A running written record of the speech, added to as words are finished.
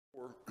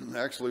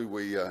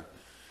Actually,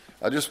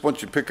 I just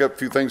want you to pick up a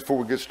few things before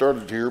we get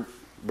started here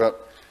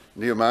about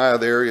Nehemiah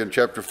there in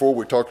chapter 4.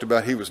 We talked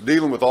about he was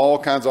dealing with all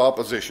kinds of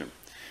opposition.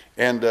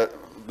 And the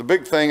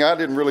big thing, I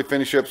didn't really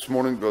finish up this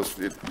morning,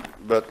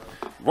 but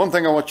one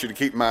thing I want you to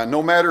keep in mind,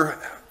 no matter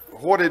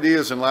what it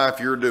is in life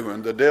you're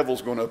doing, the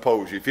devil's going to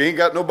oppose you. If you ain't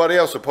got nobody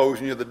else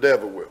opposing you, the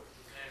devil will.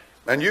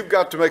 And you've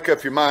got to make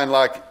up your mind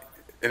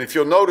and if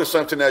you'll notice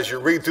something as you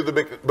read through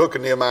the book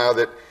of Nehemiah,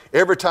 that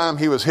every time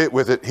he was hit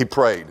with it, he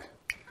prayed.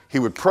 He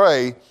would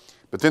pray,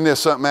 but then there's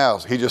something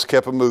else. He just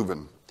kept it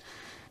moving.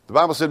 The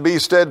Bible said, be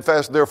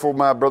steadfast, therefore,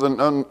 my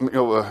brethren,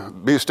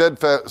 be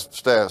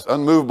steadfast,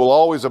 unmovable,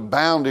 always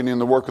abounding in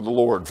the work of the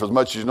Lord, for as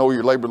much as you know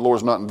your labor of the Lord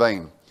is not in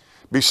vain.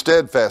 Be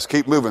steadfast,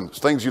 keep moving.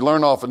 Things you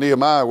learn off of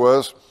Nehemiah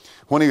was,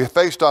 when he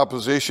faced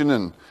opposition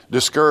and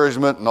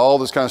discouragement and all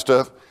this kind of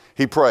stuff,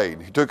 he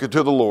prayed. He took it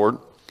to the Lord,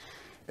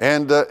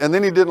 and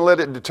then he didn't let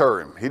it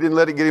deter him. He didn't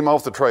let it get him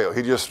off the trail.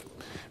 He just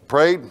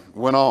prayed,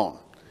 went on.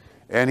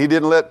 And he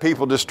didn't let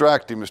people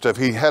distract him and stuff.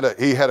 He had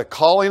a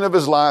calling of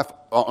his life,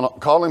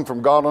 calling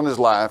from God on his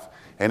life,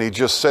 and he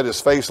just set his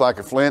face like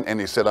a flint, and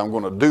he said, I'm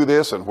going to do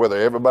this, and whether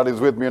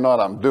everybody's with me or not,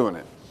 I'm doing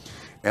it.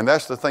 And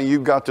that's the thing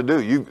you've got to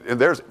do.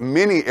 There's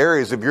many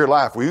areas of your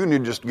life where you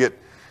need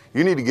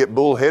to get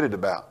bullheaded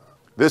about.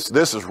 This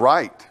is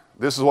right.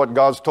 This is what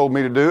God's told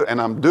me to do, and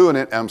I'm doing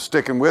it, and I'm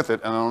sticking with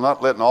it, and I'm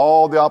not letting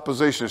all the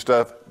opposition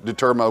stuff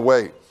deter my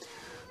way.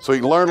 So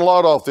you can learn a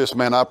lot off this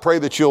man. I pray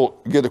that you'll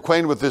get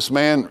acquainted with this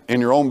man in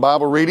your own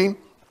Bible reading.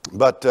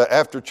 But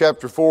after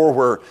chapter 4,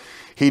 where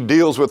he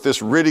deals with this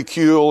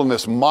ridicule and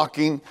this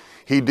mocking,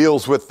 he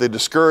deals with the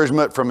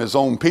discouragement from his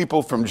own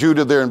people, from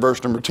Judah there in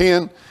verse number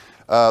 10,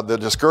 the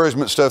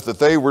discouragement stuff that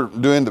they were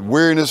doing, the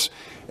weariness.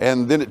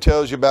 And then it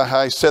tells you about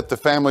how he set the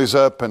families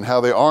up and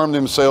how they armed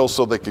themselves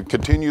so they could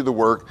continue the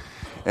work.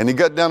 And he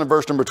got down to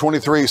verse number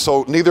 23.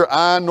 So neither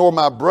I nor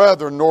my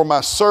brethren nor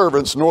my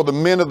servants nor the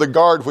men of the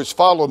guard which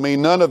followed me,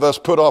 none of us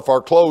put off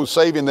our clothes,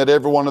 saving that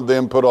every one of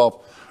them put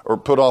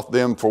off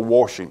them for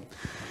washing.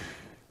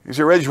 You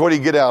say, Reggie, what do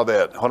you get out of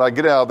that? What I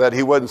get out of that,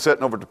 he wasn't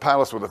sitting over at the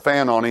palace with a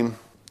fan on him.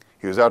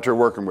 He was out there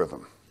working with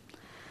them.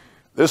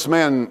 This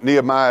man,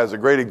 Nehemiah, is a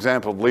great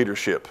example of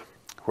leadership,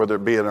 whether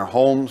it be in our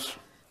homes,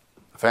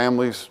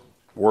 families,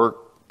 work,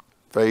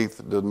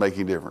 faith, it doesn't make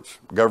any difference.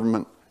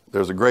 Government,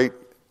 there's a great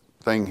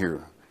thing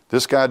here.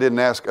 This guy didn't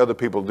ask other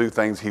people to do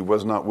things he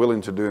was not willing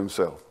to do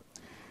himself.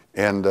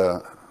 And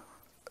we're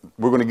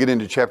going to get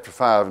into chapter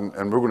 5,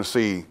 and we're going to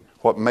see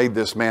what made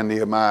this man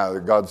Nehemiah.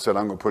 God said,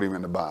 I'm going to put him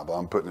in the Bible.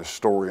 I'm putting his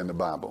story in the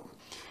Bible.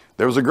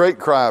 There was a great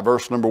cry,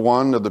 verse number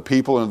 1, of the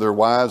people and their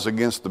wives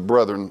against their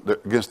brethren,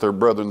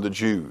 the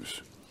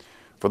Jews.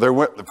 For there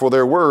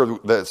were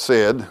that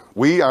said,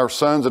 we, our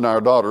sons and our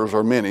daughters,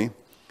 are many.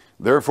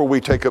 Therefore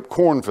we take up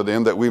corn for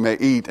them, that we may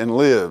eat and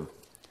live.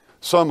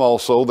 Some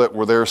also that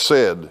were there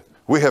said,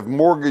 we have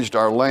mortgaged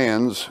our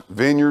lands,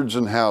 vineyards,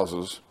 and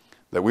houses,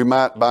 that we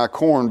might buy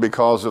corn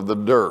because of the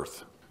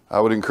dearth. I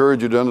would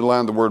encourage you to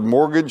underline the word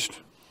mortgaged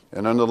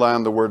and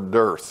underline the word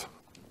dearth.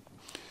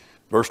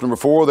 Verse number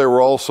 4, there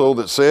were also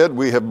that said,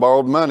 we have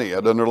borrowed money.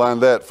 I'd underline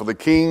that, for the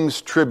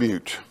king's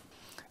tribute,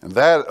 and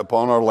that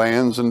upon our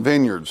lands and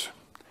vineyards.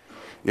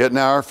 Yet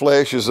now our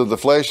flesh is of the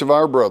flesh of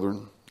our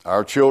brethren,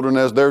 our children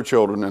as their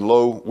children, and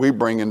lo, we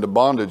bring into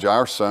bondage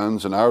our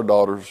sons and our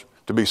daughters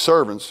to be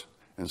servants,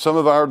 and some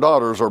of our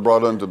daughters are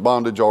brought unto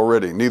bondage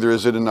already. Neither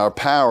is it in our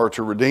power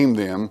to redeem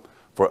them,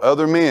 for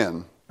other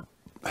men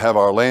have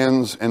our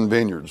lands and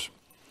vineyards.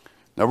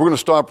 Now we're going to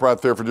stop right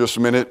there for just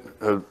a minute.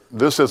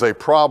 This is a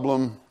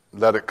problem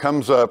that it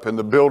comes up in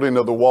the building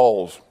of the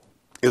walls.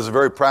 It's a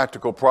very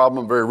practical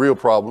problem, very real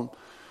problem.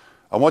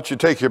 I want you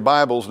to take your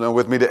Bibles now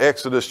with me to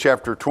Exodus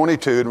chapter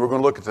 22, and we're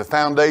going to look at the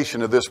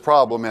foundation of this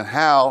problem and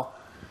how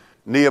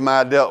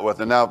Nehemiah dealt with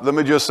it. Now let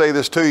me just say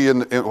this to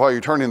you while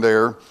you're turning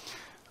there.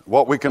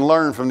 What we can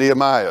learn from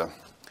Nehemiah.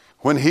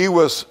 When he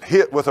was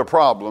hit with a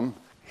problem,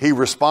 he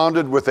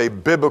responded with a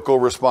biblical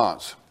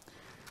response.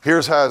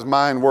 Here's how his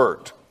mind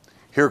worked.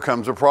 Here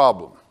comes a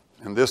problem.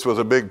 And this was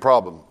a big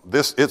problem.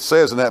 It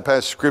says in that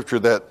passage of scripture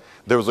that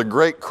there was a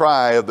great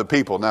cry of the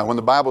people. Now, when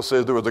the Bible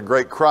says there was a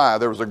great cry,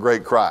 there was a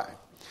great cry.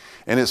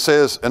 And it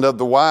says, and of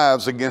the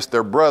wives against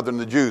their brethren,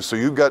 the Jews. So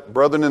you've got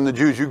brethren and the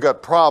Jews. You've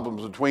got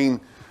problems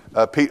between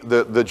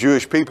the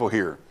Jewish people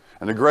here.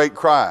 And a great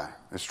cry.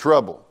 It's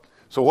trouble.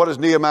 So what does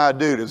Nehemiah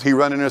do? Does he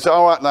run in there and say,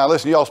 all right, now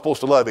listen, y'all supposed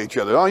to love each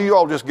other. Oh, you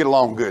all just get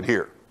along good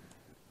here.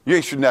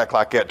 You shouldn't act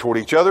like that toward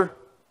each other.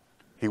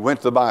 He went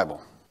to the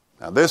Bible.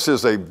 Now this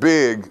is a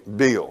big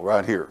deal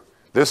right here.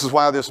 This is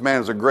why this man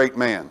is a great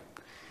man.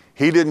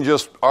 He didn't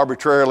just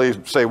arbitrarily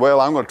say,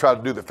 well, I'm going to try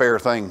to do the fair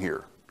thing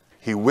here.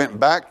 He went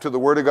back to the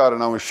Word of God,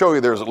 and I'm going to show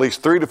you there's at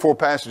least 3 to 4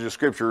 passages of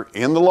Scripture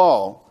in the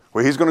law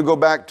where he's going to go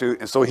back to,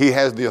 and so he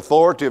has the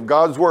authority of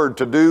God's Word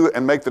to do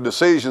and make the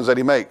decisions that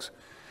he makes.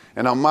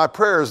 And now my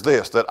prayer is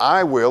this, that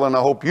I will, and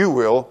I hope you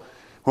will,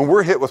 when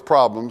we're hit with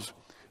problems,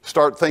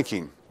 start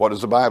thinking, what does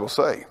the Bible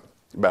say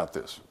about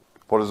this?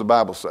 What does the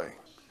Bible say?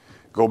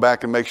 Go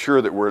back and make sure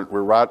that we're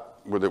right,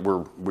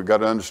 that we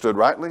got it understood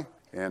rightly,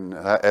 and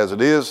as it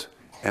is,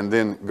 and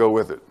then go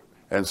with it.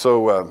 And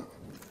so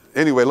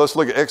anyway, let's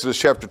look at Exodus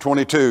chapter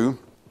 22,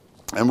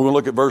 and we're going to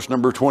look at verse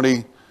number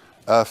 25.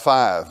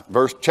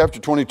 Chapter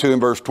 22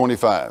 and verse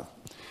 25.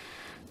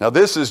 Now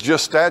this is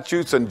just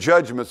statutes and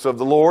judgments of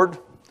the Lord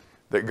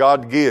that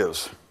God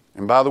gives.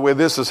 And by the way,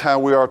 this is how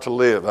we are to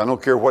live. I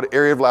don't care what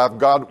area of life,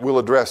 God will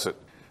address it.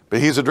 But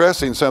he's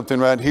addressing something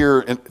right here.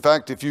 In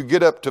fact, if you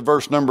get up to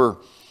verse number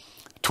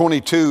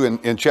 22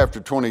 in chapter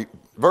 20,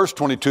 verse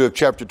 22 of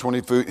chapter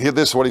 22,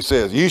 this is what he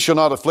says. Ye shall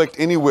not afflict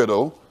any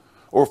widow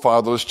or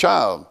fatherless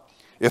child.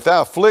 If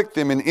thou afflict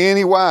them in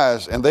any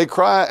wise, and they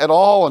cry at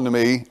all unto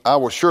me, I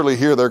will surely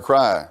hear their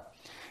cry.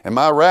 And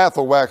my wrath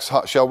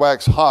shall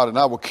wax hot, and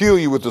I will kill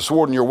you with the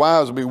sword, and your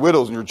wives will be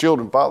widows, and your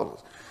children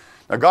fatherless.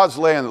 Now God's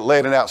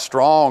laying it out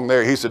strong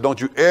there. He said, don't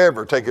you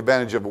ever take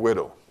advantage of a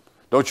widow.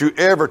 Don't you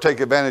ever take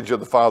advantage of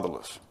the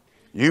fatherless.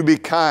 You be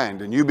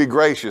kind and you be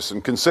gracious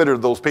and consider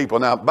those people.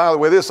 Now, by the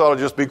way, this ought to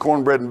just be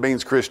cornbread and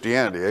beans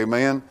Christianity.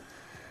 Amen.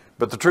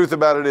 But the truth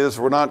about it is,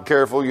 if we're not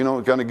careful,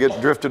 kind of get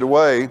drifted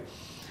away.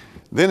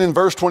 Then in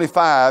verse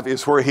 25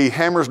 is where he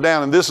hammers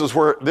down, and this is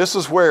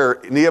where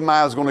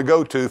Nehemiah is going to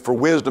go to for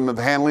wisdom of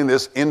handling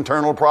this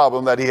internal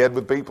problem that he had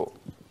with people.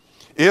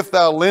 If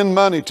thou lend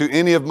money to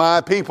any of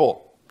my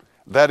people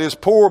that is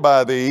poor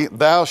by thee,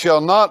 thou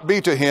shalt not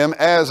be to him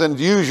as an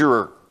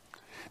usurer,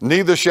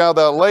 neither shalt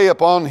thou lay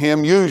upon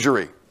him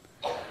usury.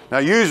 Now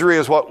usury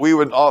is what we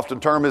would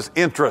often term as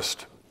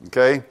interest.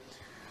 Okay?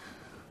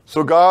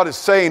 So God is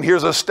saying,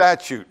 here's a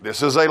statute.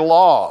 This is a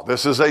law.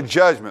 This is a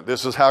judgment.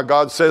 This is how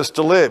God says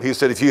to live. He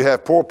said, if you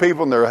have poor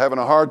people and they're having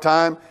a hard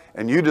time,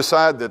 and you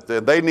decide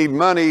that they need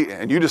money,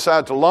 and you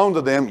decide to loan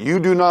to them, you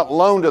do not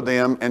loan to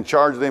them and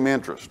charge them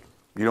interest.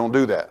 You don't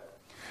do that.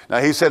 Now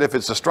he said, if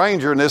it's a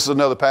stranger, and this is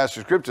another passage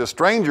of scripture, a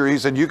stranger, he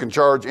said, you can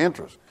charge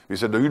interest. He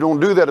said, no, you don't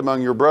do that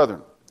among your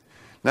brethren.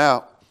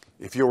 Now,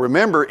 if you'll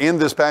remember, in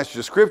this passage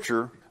of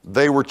scripture,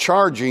 they were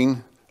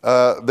charging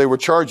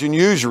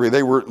usury.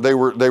 They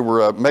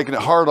were making it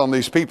hard on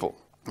these people.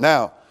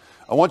 Now,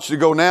 I want you to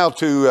go now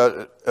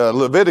to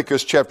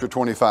Leviticus chapter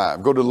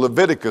 25. Go to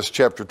Leviticus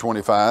chapter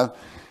 25,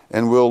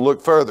 and we'll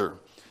look further.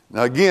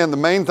 Now, again, the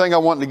main thing I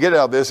want to get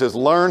out of this is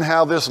learn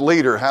how this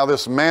leader, how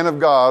this man of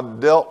God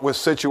dealt with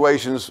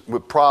situations,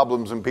 with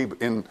problems and people,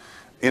 in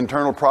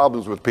internal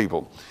problems with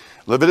people.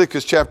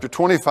 Leviticus chapter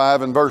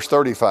 25 and verse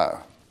 35.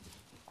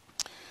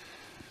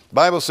 The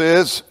Bible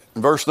says,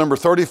 in verse number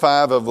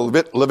 35 of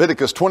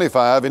Leviticus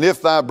 25, and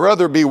if thy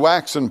brother be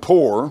waxen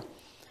poor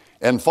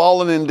and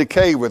fallen in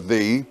decay with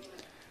thee,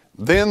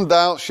 then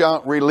thou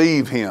shalt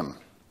relieve him.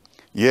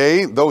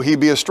 Yea, though he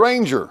be a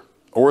stranger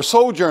or a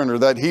sojourner,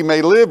 that he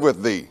may live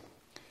with thee.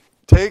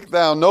 Take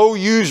thou no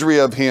usury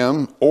of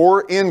him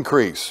or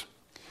increase,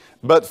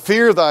 but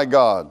fear thy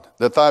God,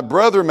 that thy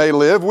brother may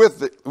live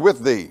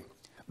with thee.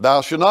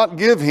 Thou shalt not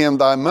give him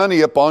thy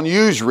money upon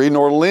usury,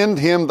 nor lend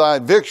him thy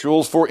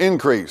victuals for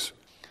increase.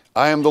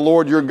 I am the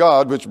Lord your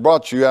God, which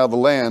brought you out of the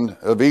land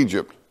of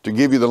Egypt, to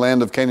give you the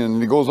land of Canaan.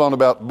 And he goes on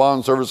about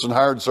bond servants and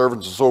hired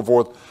servants and so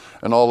forth,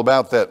 and all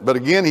about that. But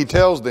again, he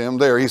tells them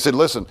there, he said,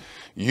 listen,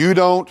 you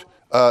don't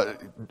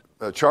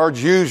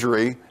charge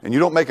usury, and you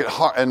don't make it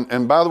hard.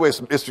 And by the way,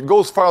 it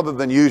goes farther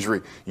than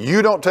usury.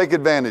 You don't take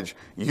advantage.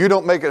 You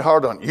don't make it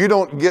hard on. You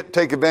don't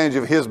take advantage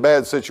of his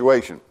bad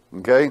situation.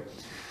 Okay?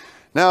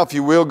 Now, if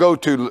you will, go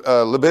to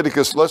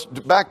Leviticus. Let's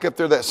back up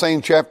there that same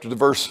chapter to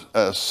verse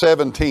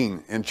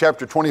 17. In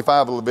chapter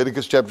 25 of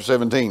Leviticus, chapter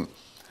 17.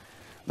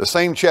 The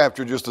same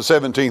chapter, just the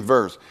 17th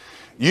verse.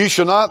 Ye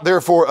shall not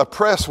therefore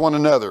oppress one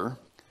another,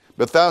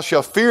 but thou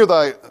shalt fear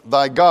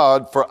thy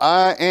God, for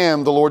I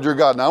am the Lord your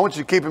God. Now, I want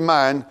you to keep in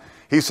mind,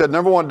 he said,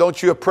 number one,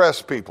 don't you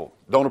oppress people.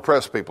 Don't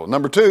oppress people.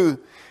 Number two,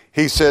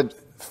 he said,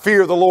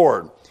 fear the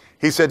Lord.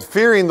 He said,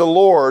 fearing the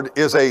Lord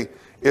is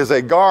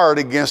a guard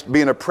against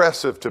being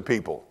oppressive to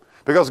people.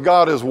 Because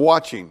God is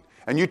watching,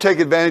 and you take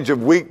advantage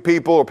of weak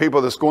people or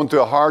people that's going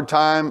through a hard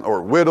time,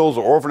 or widows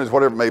or orphans,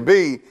 whatever it may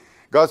be.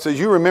 God says,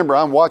 you remember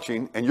I'm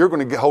watching, and you're going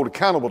to get hold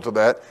accountable to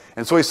that.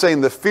 And so he's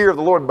saying the fear of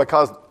the Lord,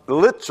 because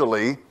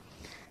literally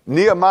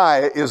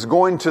Nehemiah is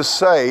going to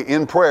say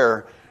in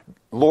prayer,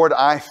 Lord,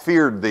 I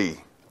feared thee.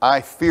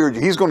 I feared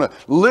you. He's going to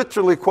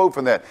literally quote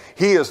from that.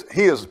 He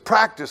is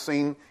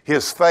practicing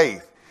his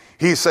faith.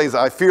 He says,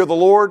 I fear the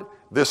Lord.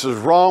 This is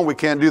wrong. We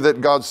can't do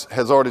that. God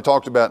has already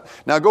talked about.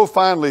 Now go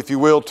finally, if you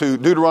will, to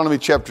Deuteronomy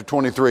chapter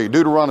 23.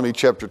 Deuteronomy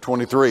chapter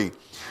 23.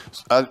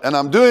 And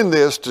I'm doing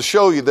this to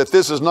show you that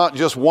this is not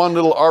just one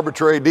little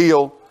arbitrary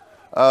deal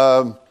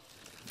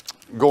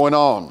going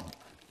on.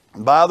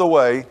 By the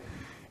way,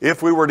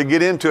 if we were to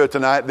get into it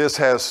tonight, this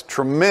has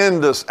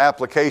tremendous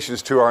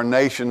applications to our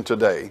nation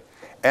today,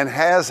 and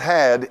has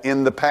had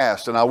in the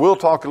past. And I will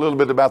talk a little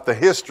bit about the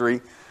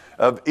history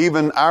of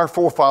even our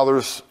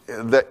forefathers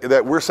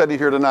that we're sitting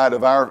here tonight,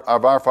 of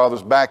our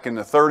fathers back in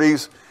the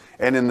 30s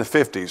and in the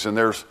 50s. And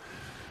there's,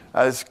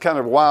 it's kind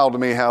of wild to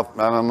me how,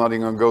 I'm not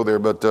even going to go there,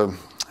 but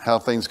how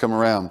things come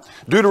around.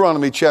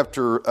 Deuteronomy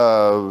chapter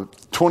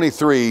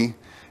 23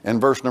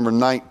 and verse number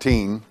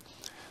 19.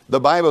 The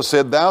Bible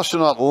said, thou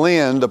shalt not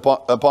lend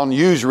upon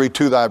usury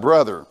to thy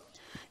brother,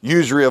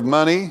 usury of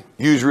money,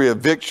 usury of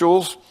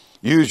victuals,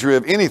 usury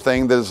of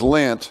anything that is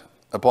lent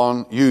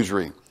upon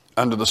usury.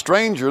 Unto the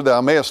stranger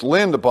thou mayest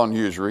lend upon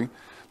usury,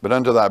 but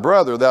unto thy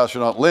brother thou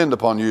shalt not lend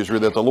upon usury,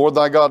 that the Lord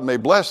thy God may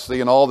bless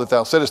thee in all that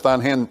thou settest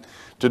thine hand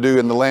to do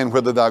in the land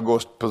whither thou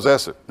goest to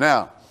possess it.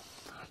 Now,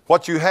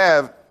 what you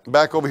have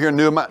back over here in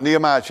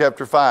Nehemiah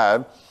chapter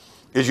 5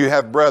 is you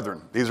have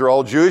brethren. These are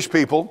all Jewish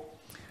people.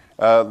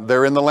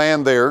 They're in the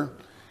land there.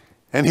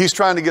 And he's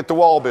trying to get the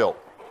wall built.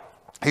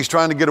 He's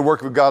trying to get a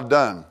work of God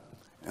done.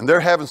 And they're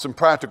having some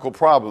practical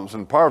problems.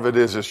 And part of it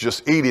is it's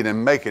just eating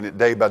and making it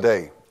day by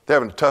day. They're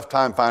having a tough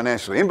time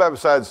financially. Anybody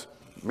besides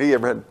me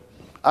ever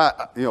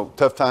had,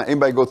 tough time?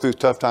 Anybody go through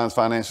tough times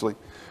financially?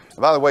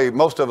 By the way,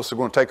 most of us are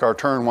going to take our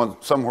turn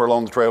somewhere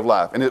along the trail of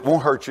life. And it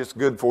won't hurt you. It's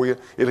good for you.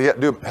 It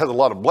has a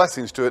lot of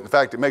blessings to it. In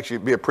fact, it makes you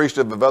be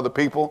appreciative of other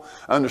people,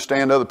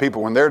 understand other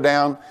people when they're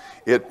down.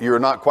 You're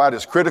not quite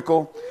as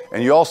critical.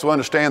 And you also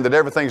understand that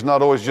everything's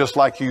not always just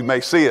like you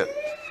may see it.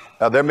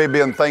 There may be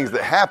things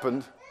that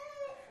happened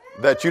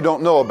that you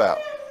don't know about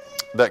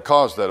that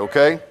caused that,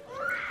 okay?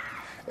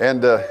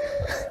 And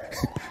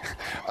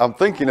I'm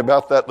thinking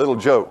about that little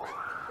joke.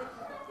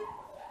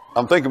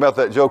 I'm thinking about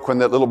that joke when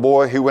that little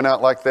boy, he went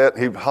out like that,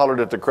 he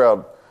hollered at the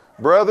crowd,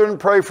 "Brethren,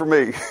 pray for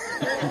me."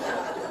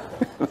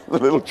 The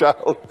little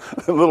child,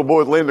 the little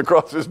boy leaned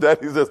across his dad,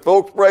 he says,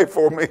 "Folks, pray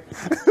for me."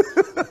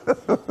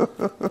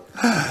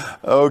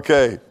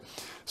 Okay,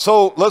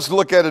 so let's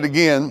look at it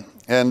again.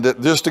 And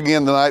just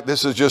again tonight,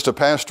 this is just a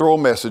pastoral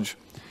message.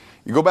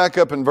 You go back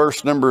up in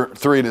verse number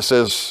 3 and it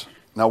says,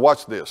 now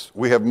watch this.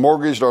 We have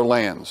mortgaged our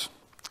lands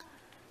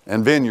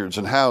and vineyards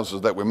and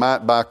houses that we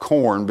might buy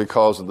corn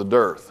because of the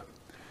dearth.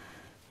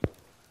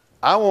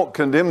 I won't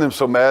condemn them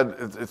so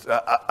bad.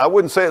 I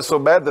wouldn't say it's so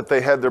bad that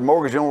they had their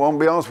mortgage on. I'll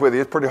be honest with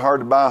you. It's pretty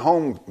hard to buy a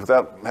home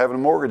without having a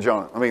mortgage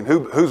on it. I mean,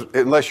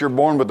 unless you're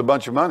born with a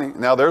bunch of money.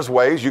 Now, there's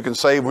ways you can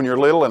save when you're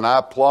little, and I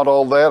applaud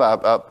all that.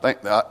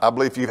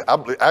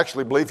 I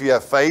actually believe if you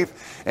have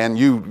faith and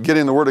you get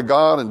in the Word of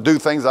God and do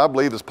things, I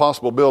believe it's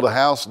possible to build a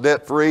house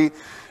debt-free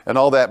and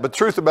all that. But the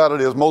truth about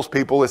it is most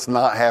people, it's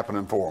not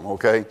happening for them,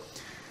 okay?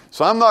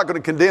 So I'm not going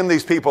to condemn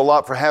these people a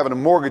lot for having a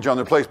mortgage on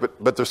their place,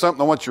 but there's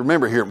something I want you to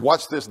remember here.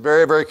 Watch this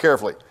very, very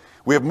carefully.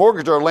 We have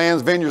mortgaged our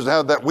lands, vineyards, and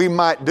houses that we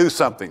might do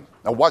something.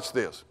 Now watch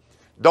this.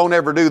 Don't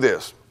ever do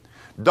this.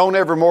 Don't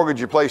ever mortgage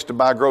your place to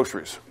buy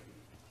groceries.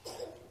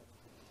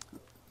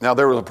 Now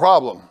there was a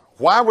problem.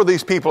 Why were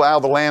these people out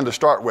of the land to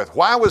start with?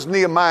 Why was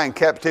Nehemiah in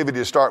captivity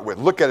to start with?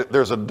 Look at it.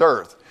 There's a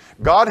dearth.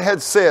 God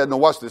had said, now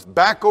watch this,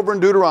 back over in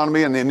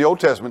Deuteronomy and in the Old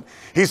Testament,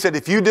 he said,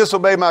 if you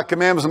disobey my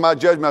commandments and my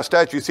judgment, my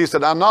statutes, he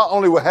said, I not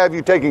only will have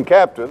you taken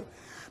captive,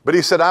 but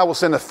he said, I will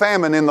send a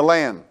famine in the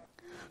land.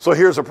 So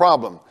here's a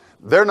problem.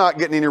 They're not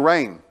getting any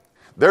rain.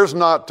 There's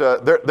not,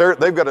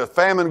 they've got a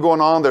famine going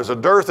on. There's a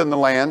dearth in the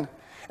land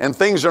and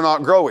things are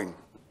not growing.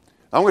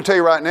 I'm going to tell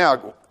you right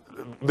now,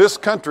 this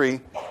country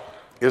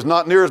is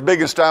not near as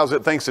big in style as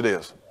it thinks it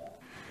is.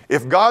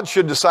 If God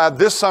should decide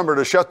this summer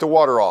to shut the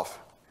water off,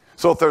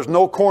 so if there's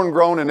no corn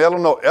grown in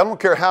Illinois, I don't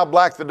care how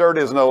black the dirt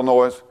is in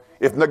Illinois,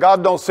 if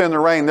God don't send the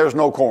rain, there's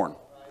no corn.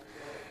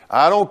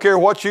 I don't care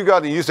what you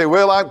got. And you say,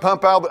 well, I can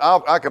pump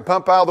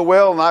out the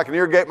well and I can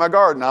irrigate my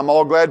garden. I'm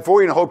all glad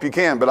for you and I hope you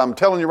can. But I'm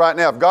telling you right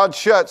now, if God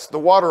shuts the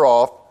water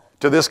off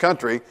to this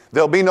country,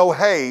 there'll be no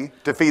hay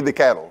to feed the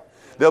cattle.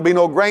 There'll be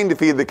no grain to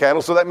feed the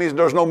cattle. So that means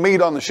there's no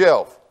meat on the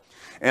shelf.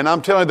 And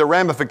I'm telling you, the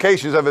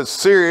ramifications of it's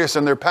serious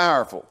and they're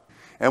powerful.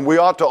 And we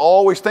ought to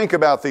always think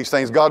about these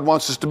things. God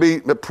wants us to be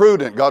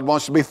prudent. God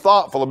wants us to be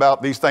thoughtful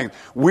about these things.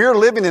 We're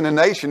living in a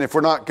nation, if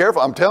we're not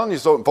careful, I'm telling you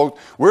so, folks,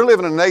 we're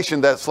living in a nation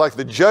that's like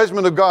the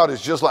judgment of God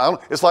is just like,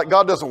 it's like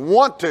God doesn't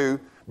want to,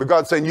 but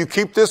God's saying, you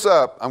keep this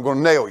up, I'm going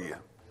to nail you.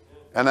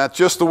 And that's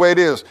just the way it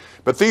is.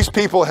 But these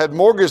people had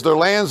mortgaged their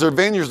lands, their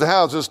vineyards, their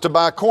houses to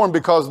buy corn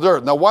because of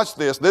dirt. Now watch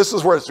this. This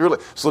is where it's really,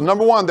 so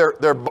number one,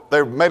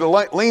 they're made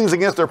liens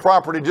against their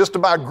property just to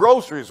buy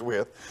groceries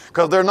with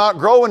because they're not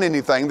growing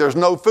anything. There's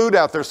no food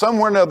out there.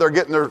 Somewhere or another they're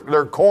getting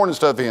their corn and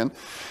stuff in.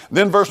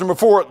 Then verse number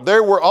 4,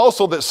 there were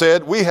also that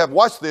said, we have,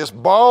 watch this,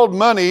 borrowed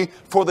money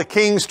for the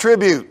king's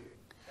tribute.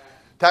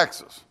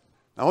 Taxes.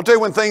 Now I'll tell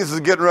you when things is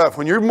getting rough.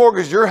 When you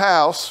mortgage your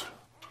house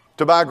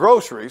to buy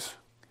groceries,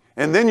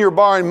 and then you're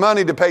borrowing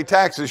money to pay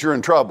taxes, you're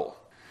in trouble.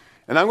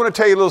 And I'm going to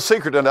tell you a little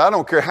secret. I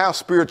don't care how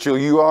spiritual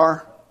you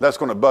are, that's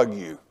going to bug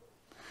you.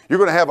 You're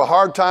going to have a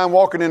hard time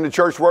walking into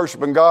church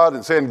worshiping God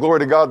and saying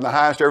glory to God in the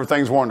highest,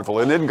 everything's wonderful.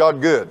 And isn't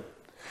God good?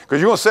 Because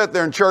you're going to sit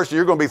there in church and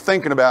you're going to be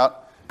thinking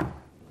about,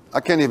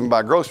 I can't even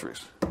buy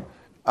groceries.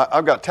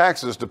 I've got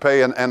taxes to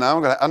pay and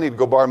I need to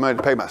go borrow money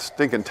to pay my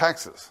stinking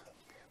taxes.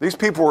 These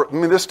people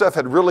were, this stuff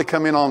had really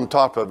come in on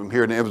top of them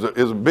here. And it was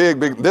a big,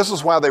 this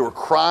is why they were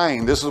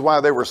crying. This is why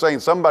they were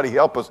saying, somebody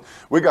help us.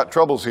 We got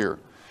troubles here.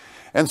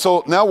 And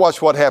so now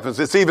watch what happens.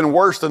 It's even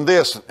worse than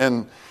this.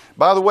 And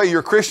by the way,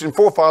 your Christian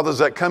forefathers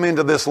that come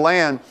into this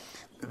land,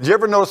 did you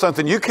ever notice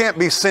something? You can't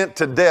be sent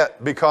to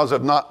debt because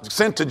of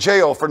sent to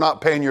jail for not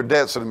paying your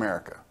debts in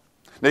America.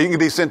 Now you can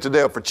be sent to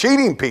jail for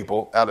cheating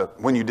people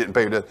when you didn't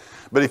pay your debt.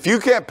 But if you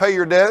can't pay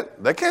your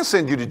debt, they can't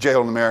send you to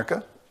jail in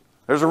America.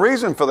 There's a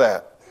reason for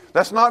that.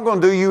 That's not going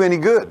to do you any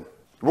good.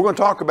 We're going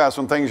to talk about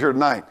some things here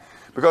tonight.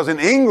 Because in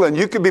England,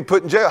 you could be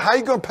put in jail. How are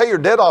you going to pay your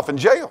debt off in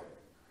jail?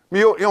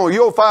 You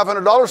owe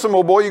 $500, some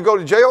old boy, you go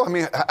to jail. I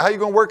mean, how are you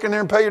going to work in there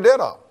and pay your debt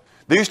off?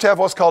 They used to have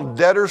what's called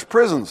debtors'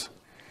 prisons.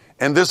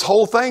 And this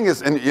whole thing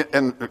is,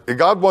 and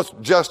God wants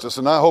justice,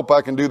 and I hope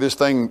I can do this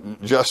thing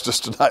justice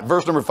tonight.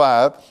 Verse number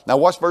 5. Now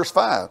watch verse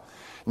 5.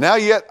 Now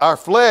yet our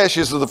flesh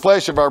is the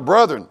flesh of our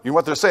brethren. You know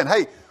what they're saying?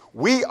 Hey,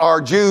 we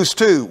are Jews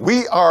too.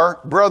 We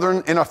are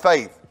brethren in our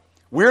faith.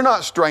 We're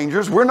not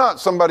strangers. We're not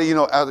somebody,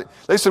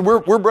 they said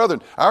we're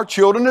brethren. Our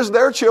children is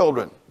their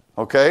children.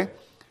 Okay?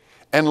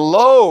 And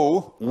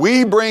lo,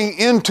 we bring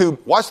into,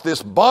 watch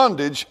this,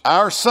 bondage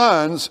our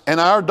sons and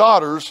our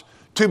daughters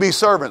to be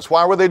servants.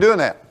 Why were they doing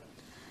that?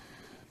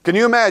 Can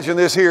you imagine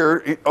this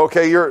here?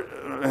 Okay, you're,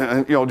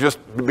 just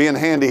being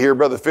handy here,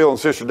 Brother Phil and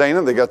Sister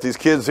Dana. They got these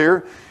kids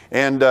here.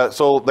 And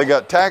so they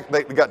got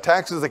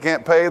taxes they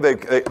can't pay.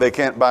 They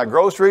can't buy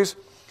groceries.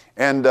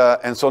 And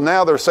so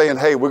now they're saying,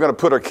 hey, we're going to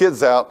put our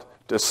kids out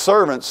to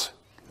servants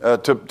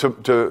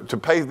to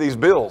pay these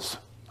bills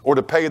or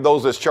to pay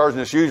those that's charging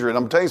us usury. And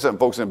I'm telling you something,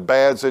 folks, in a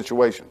bad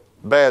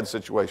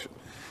situation.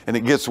 And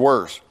it gets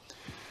worse.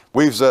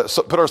 We've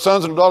put our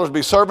sons and daughters to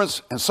be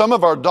servants, and some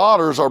of our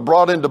daughters are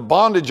brought into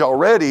bondage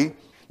already.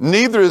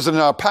 Neither is it in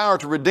our power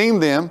to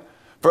redeem them,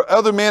 for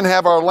other men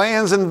have our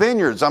lands and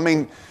vineyards. I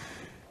mean,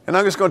 and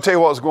I'm just going to tell you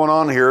what's going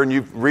on here, and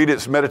you read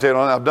it, meditate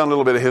on it. I've done a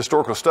little bit of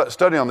historical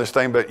study on this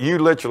thing, but you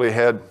literally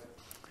had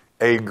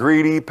a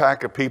greedy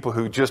pack of people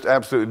who just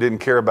absolutely didn't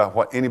care about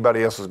what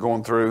anybody else was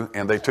going through,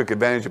 and they took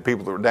advantage of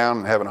people that were down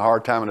and having a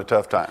hard time and a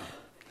tough time.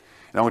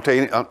 And I'm going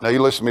to tell you, now you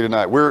listen to me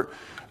tonight.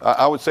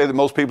 I would say that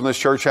most people in this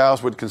church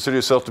house would consider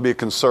yourself to be a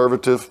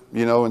conservative,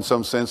 in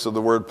some sense of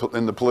the word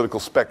in the political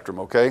spectrum,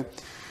 okay?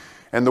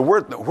 And where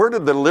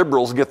did the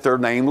liberals get their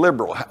name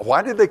liberal?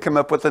 Why did they come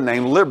up with the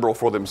name liberal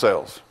for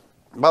themselves?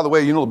 By the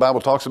way, the Bible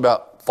talks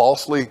about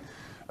falsely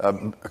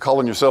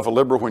calling yourself a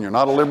liberal when you're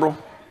not a liberal.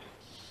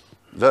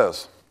 It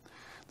does.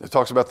 It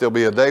talks about there'll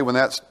be a day when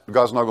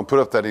God's not going to put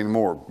up that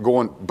anymore.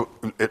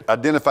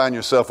 Identifying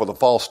yourself with a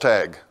false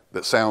tag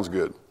that sounds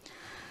good.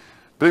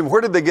 But where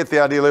did they get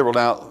the idea liberal?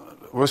 Now,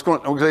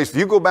 if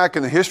you go back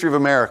in the history of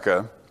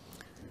America,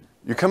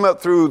 you come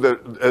up through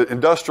the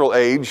industrial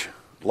age,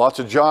 lots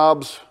of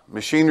jobs,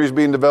 machinery's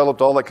being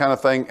developed, all that kind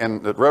of thing,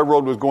 and the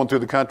railroad was going through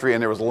the country,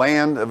 and there was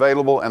land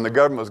available, and the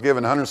government was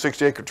giving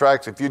 160-acre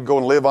tracts. If you'd go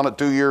and live on it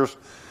 2 years,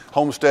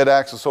 Homestead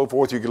Acts and so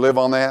forth, you could live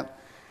on that,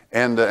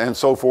 and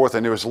so forth,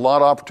 and there was a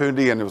lot of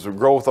opportunity, and there was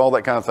growth, all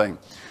that kind of thing.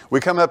 We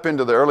come up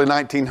into the early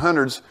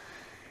 1900s,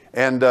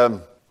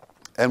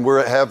 and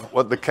we have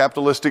what the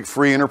capitalistic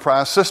free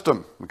enterprise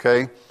system,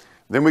 okay?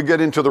 Then we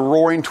get into the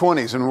roaring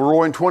 20s. And in the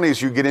roaring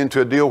 20s, you get into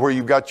a deal where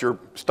you've got your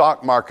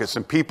stock markets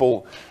and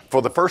people,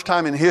 for the first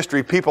time in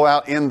history, people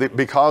out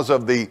because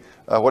of the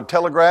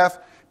telegraph,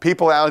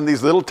 people out in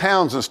these little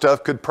towns and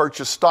stuff could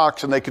purchase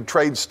stocks and they could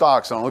trade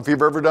stocks. I don't know if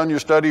you've ever done your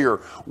study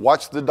or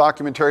watched the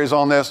documentaries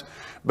on this,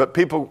 but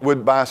people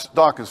would buy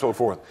stock and so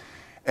forth.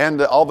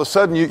 And all of a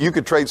sudden, you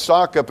could trade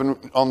stock up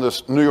on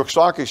this New York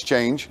Stock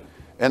Exchange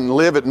and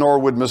live at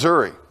Norwood,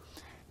 Missouri.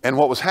 And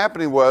what was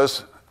happening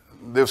was,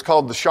 it was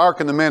called the shark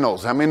and the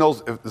minnows.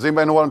 Does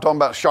anybody know what I'm talking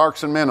about?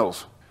 Sharks and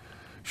minnows.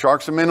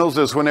 Sharks and minnows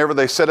is whenever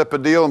they set up a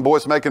deal and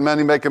boys making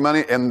money,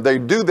 and they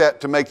do that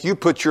to make you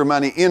put your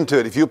money into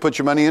it. If you put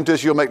your money into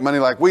us, you'll make money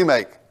like we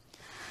make.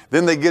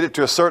 Then they get it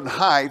to a certain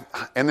height,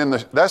 and then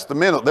that's the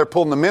minnow. They're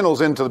pulling the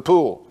minnows into the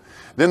pool.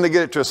 Then they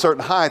get it to a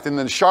certain height, and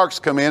then the sharks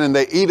come in and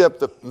they eat up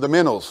the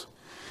minnows.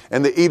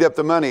 And they eat up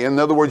the money. In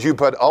other words, you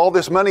put all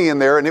this money in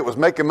there, and it was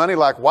making money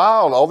like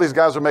wild. All these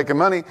guys are making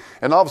money,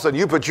 and all of a sudden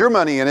you put your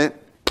money in it,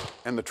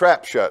 and the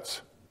trap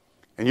shuts.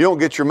 And you don't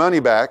get your money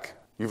back.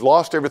 You've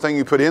lost everything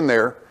you put in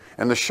there.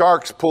 And the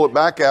sharks pull it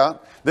back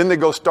out. Then they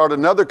go start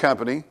another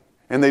company,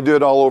 and they do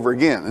it all over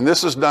again. And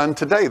this is done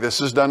today.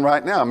 This is done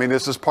right now. I mean,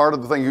 this is part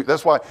of the thing.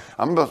 That's why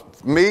I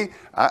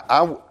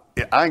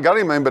ain't got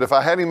any money, but if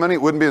I had any money,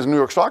 it wouldn't be as New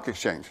York Stock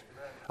Exchange.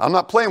 I'm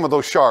not playing with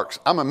those sharks.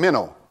 I'm a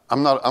minnow.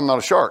 I'm not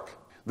a shark.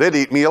 They'd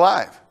eat me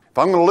alive. If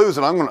I'm going to lose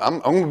it, I'm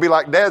going to be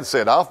like Dad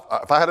said.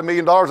 If I had $1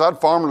 million, I'd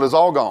farm it. It's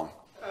all gone.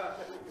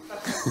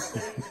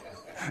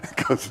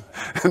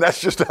 And that's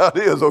just how it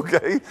is,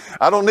 okay?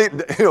 I don't need,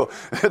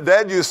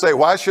 Dad used to say,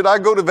 why should I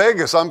go to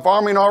Vegas? I'm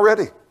farming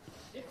already.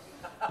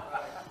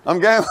 I'm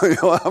gambling,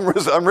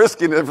 I'm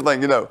risking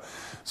everything,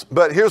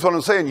 But here's what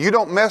I'm saying. You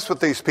don't mess with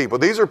these people.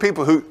 These are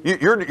people who,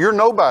 you're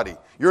nobody.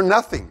 You're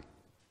nothing.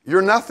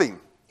 You're nothing.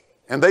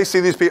 And they see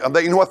these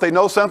people, you know what? They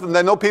know something.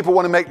 They know people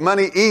want to make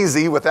money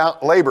easy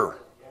without labor.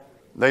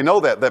 They know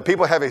that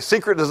people have a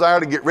secret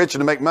desire to get rich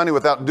and to make money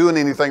without doing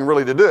anything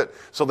really to do it.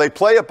 So they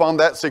play upon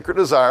that secret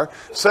desire,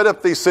 set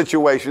up these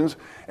situations,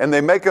 and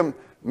they make them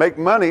make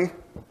money,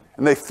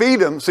 and they feed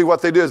them. See,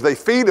 what they do is they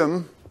feed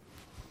them,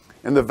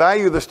 and the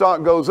value of the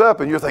stock goes up,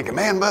 and you're thinking,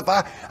 man, but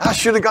I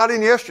should have got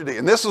in yesterday.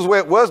 And this is where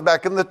it was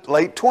back in the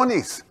late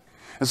 20s.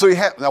 And so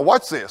now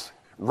watch this.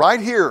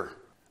 Right here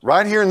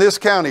in this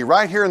county,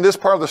 right here in this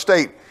part of the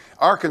state,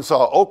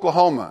 Arkansas,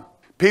 Oklahoma,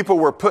 people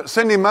were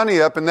sending money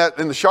up, and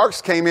the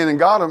sharks came in and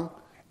got them,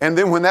 And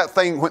then when that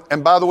thing,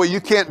 and by the way,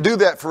 you can't do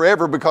that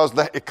forever because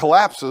it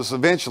collapses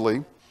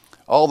eventually.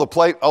 All the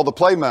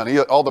play money,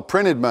 all the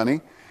printed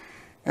money.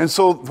 And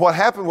so what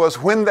happened was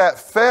when that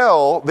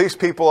fell, these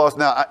people,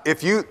 now,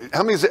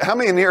 how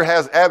many in here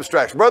has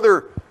abstracts?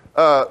 Brother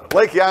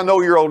Lakey, I know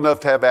you're old enough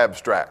to have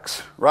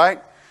abstracts,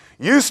 right?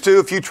 Used to,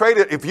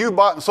 if you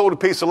bought and sold a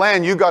piece of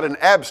land, you got an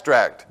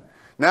abstract.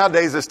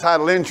 Nowadays, it's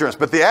title insurance.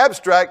 But the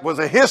abstract was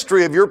a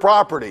history of your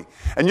property.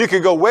 And you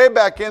could go way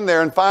back in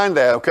there and find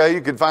that, okay?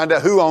 You could find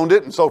out who owned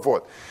it and so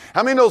forth.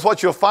 How many knows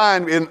what you'll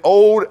find in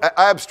old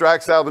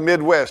abstracts out of the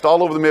Midwest,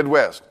 all over the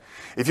Midwest?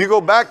 If you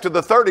go back to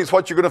the 30s,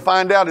 what you're going to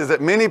find out is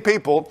that many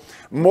people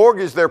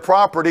mortgage their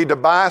property to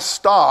buy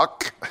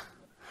stock,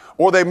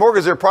 or they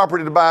mortgage their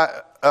property to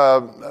buy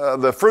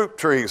the fruit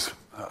trees,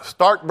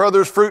 Stark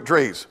Brothers fruit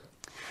trees,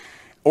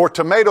 or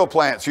tomato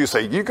plants. You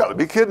say, you got to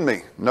be kidding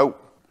me. Nope.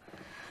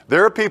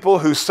 There are people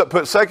who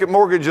put second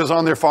mortgages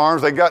on their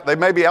farms. They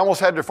maybe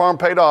almost had their farm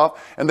paid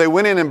off, and they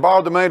went in and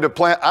borrowed the money to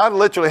plant. I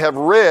literally have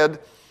read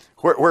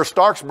where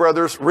Starks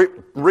Brothers done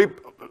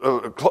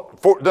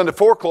the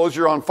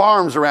foreclosure on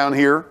farms around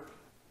here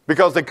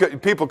because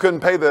people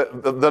couldn't pay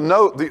the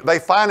note. They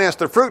financed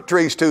the fruit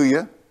trees to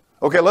you.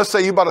 Okay, let's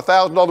say you bought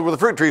 $1,000 worth of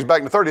fruit trees back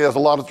in the 30s. That's a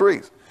lot of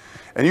trees.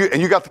 And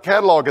you got the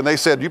catalog, and they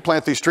said, you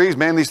plant these trees,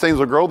 man, these things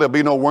will grow. There'll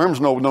be no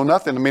worms, no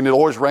nothing. I mean, it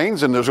always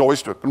rains, and there's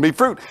always going to be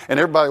fruit. And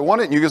everybody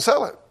want it, and you can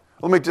sell it.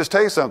 Let me just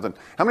tell you something.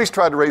 How many's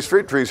tried to raise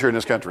fruit trees here in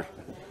this country?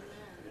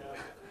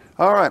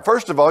 All right,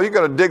 first of all, you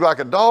got to dig like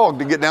a dog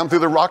to get down through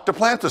the rock to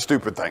plant the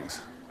stupid things.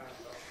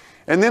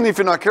 And then if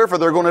you're not careful,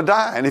 they're going to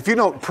die. And if you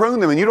don't prune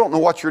them and you don't know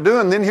what you're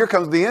doing, then here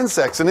comes the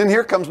insects, and then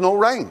here comes no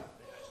rain.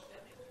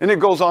 And it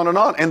goes on and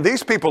on. And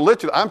these people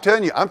literally, I'm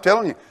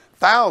telling you,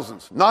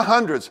 thousands, not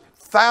hundreds,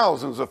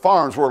 thousands of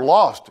farms were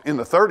lost in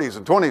the 30s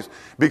and 20s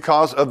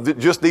because of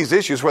just these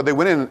issues where they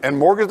went in and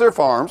mortgaged their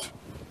farms,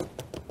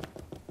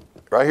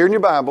 right here in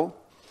your Bible,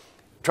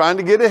 trying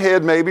to get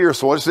ahead maybe or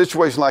so, a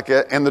situation like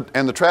that, and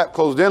the trap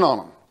closed in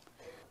on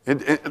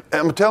them.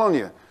 I'm telling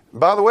you.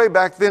 By the way,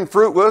 back then,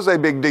 fruit was a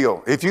big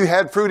deal. If you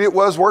had fruit, it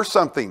was worth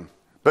something.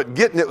 But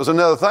getting it was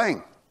another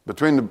thing.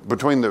 Between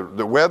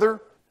the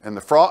weather and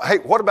the frost. Hey,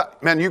 what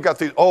about, man, you got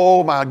these,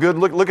 oh my good,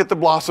 look at the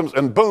blossoms,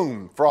 and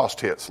boom,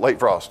 frost hits, late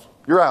frost.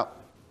 You're out.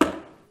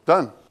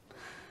 Done.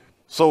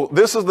 So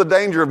this is the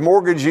danger of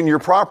mortgaging your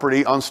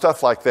property on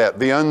stuff like that,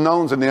 the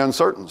unknowns and the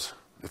uncertains.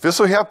 If this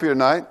will help you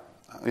tonight,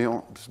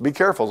 just be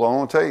careful is all I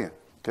want to tell you.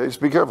 Okay,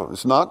 just be careful.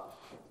 It's not,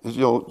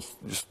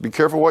 just be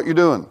careful what you're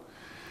doing.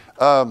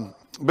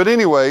 But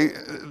anyway,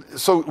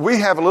 so we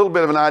have a little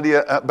bit of an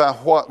idea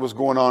about what was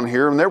going on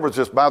here. And there was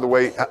just, by the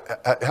way,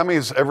 how many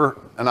has ever,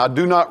 and I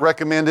do not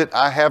recommend it.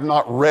 I have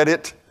not read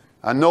it.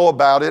 I know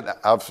about it.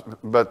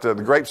 But The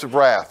Grapes of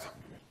Wrath.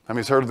 How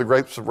many's heard of The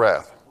Grapes of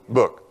Wrath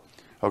book?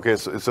 Okay,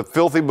 it's a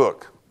filthy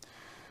book.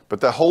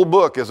 But the whole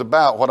book is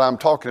about what I'm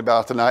talking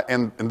about tonight.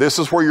 And this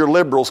is where your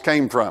liberals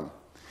came from.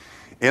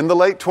 In the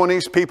late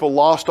 20s, people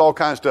lost all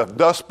kinds of stuff.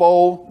 Dust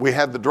Bowl, we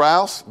had the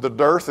droughts, the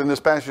dearth in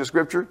this passage of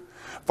Scripture.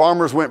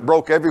 Farmers went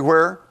broke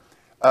everywhere.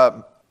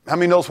 How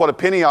many knows what a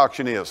penny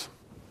auction is?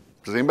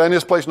 Does anybody in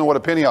this place know what a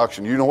penny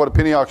auction is? You know what a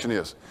penny auction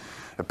is?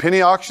 The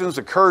penny auctions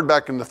occurred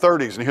back in the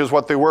 30s, and here's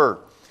what they were.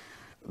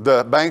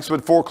 The banks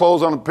would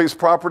foreclose on a piece of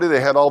property. They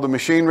had all the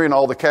machinery and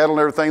all the cattle and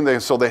everything,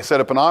 so they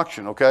set up an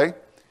auction, okay?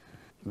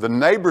 The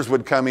neighbors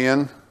would come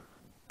in,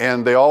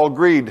 and they all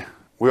agreed,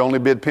 we only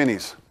bid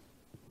pennies.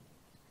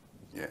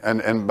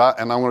 And I'm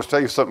going to tell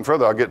you something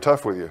further. I'll get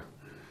tough with you.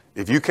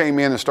 If you came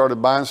in and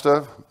started buying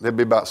stuff, there'd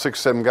be about 6,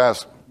 7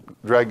 guys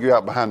drag you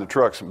out behind the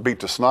trucks and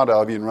beat the snot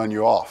out of you and run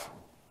you off.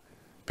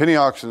 Penny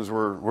auctions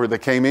were where they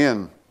came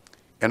in,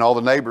 and all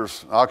the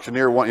neighbors,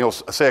 auctioneer,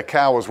 say a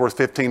cow was worth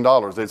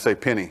 $15, they'd say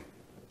penny.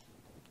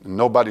 And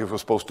nobody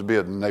was supposed to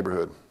bid in the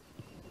neighborhood.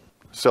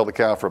 Sell the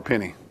cow for a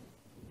penny.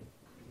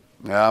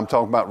 Now, I'm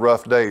talking about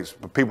rough days,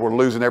 but people were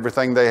losing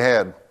everything they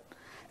had.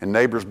 And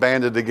neighbors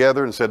banded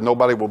together and said,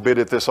 nobody will bid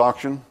at this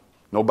auction.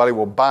 Nobody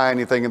will buy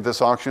anything at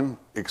this auction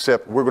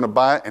except we're going to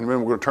buy it and then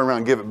we're going to turn around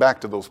and give it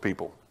back to those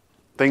people.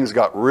 Things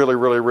got really,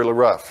 really, really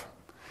rough.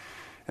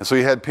 And so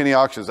you had penny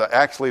auctions.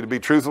 Actually, to be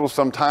truthful,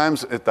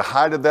 sometimes at the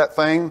height of that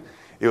thing,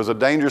 it was a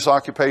dangerous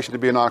occupation to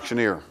be an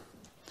auctioneer.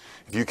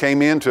 If you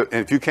came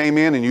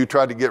in and you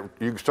started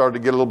to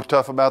get a little bit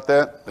tough about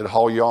that, it'd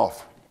haul you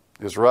off.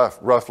 It's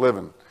rough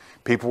living.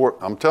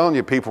 I'm telling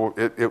you,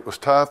 it was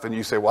tough. And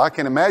you say, well, I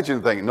can't imagine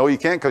anything. No, you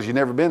can't because you've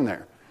never been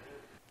there.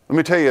 Let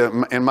me tell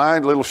you, in my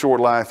little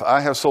short life, I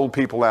have sold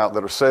people out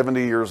that are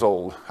 70 years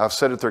old. I've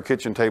sat at their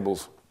kitchen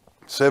tables,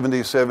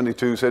 70,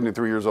 72,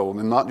 73 years old,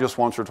 and not just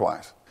once or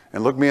twice.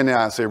 And look me in the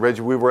eye and say,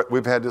 Reggie,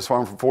 we've had this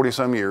farm for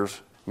 40-some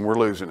years, and we're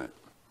losing it.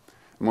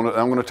 I'm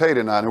going to tell you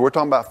tonight, and we're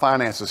talking about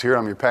finances here.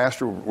 I'm your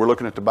pastor. We're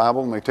looking at the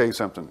Bible. Let me tell you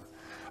something.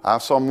 I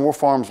saw more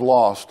farms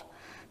lost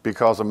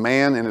because a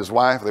man and his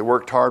wife, they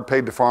worked hard,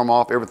 paid the farm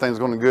off, everything's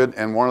going good,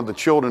 and one of the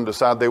children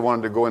decided they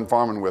wanted to go in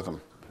farming with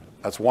them.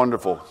 That's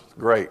wonderful.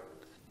 Great.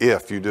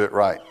 If you do it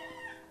right.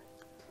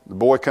 The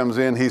boy comes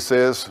in, he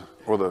says,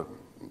 or the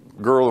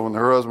girl and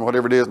her husband,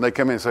 whatever it is, and they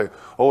come in and say,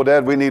 oh,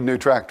 Dad, we need a new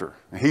tractor.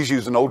 And he's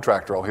used an old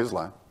tractor all his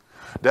life.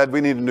 Dad,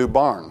 we need a new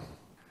barn.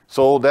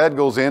 So old Dad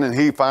goes in and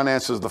he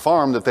finances the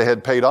farm that they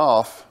had paid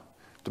off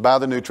to buy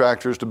the new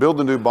tractors, to build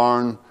the new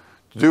barn,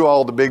 to do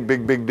all the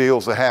big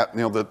deals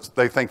that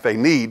they think they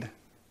need.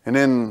 And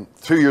then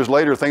 2 years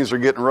later, things are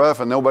getting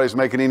rough and nobody's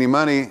making any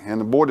money, and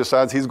the boy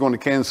decides he's going to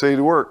Kansas City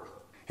to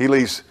work. He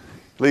leaves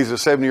a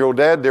 70-year-old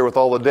dad there with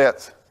all the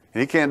debts,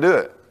 and he can't do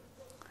it.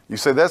 You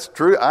say, that's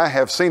true. I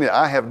have seen it.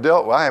 I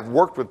have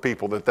worked with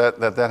people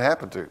that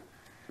happened to.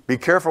 Be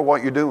careful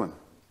what you're doing.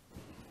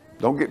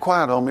 Don't get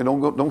quiet on me.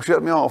 Don't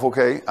shut me off,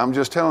 okay? I'm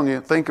just telling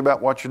you, think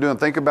about what you're doing.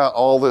 Think about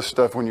all this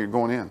stuff when you're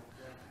going in.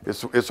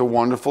 It's a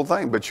wonderful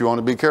thing, but you want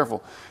to be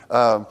careful.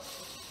 A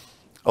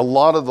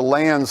lot of the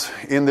lands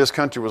in this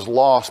country was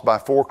lost by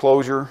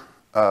foreclosure.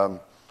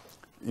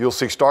 You'll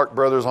see Stark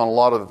Brothers on a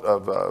lot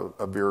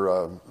of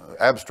your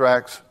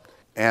abstracts.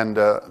 And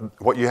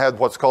what you had,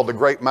 what's called the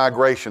Great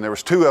Migration. There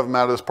was two of them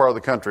out of this part of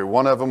the country.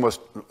 One of them was,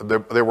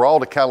 they were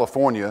all to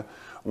California.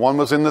 One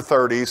was in the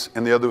 30s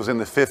and the other was in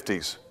the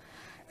 50s.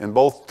 And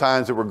both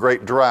times there were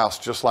great droughts,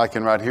 just like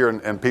in right here,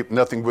 and people,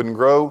 nothing wouldn't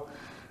grow.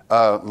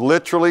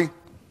 Literally,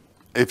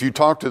 if you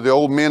talk to the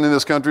old men in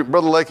this country,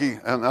 Brother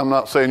Lakey, and I'm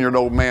not saying you're an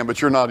old man,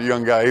 but you're not a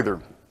young guy either.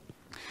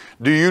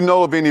 Do you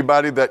know of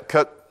anybody that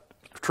cut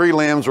tree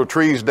limbs or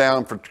trees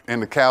down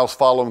and the cows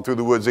follow them through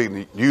the woods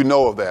eating? Do you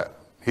know of that?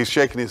 He's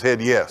shaking his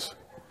head yes.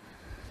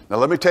 Now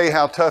let me tell you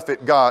how tough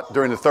it got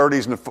during the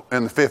 30s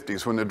and the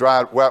 50s when the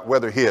dry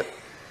weather hit.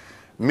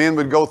 Men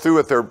would go through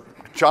with their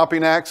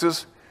chopping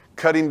axes,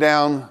 cutting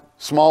down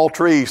small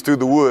trees through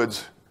the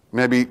woods,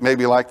 maybe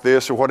like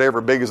this or whatever,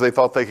 big as they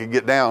thought they could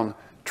get down.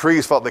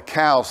 Trees fought the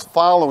cows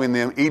following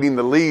them, eating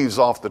the leaves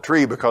off the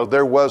tree because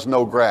there was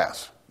no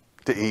grass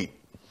to eat.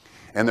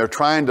 And they're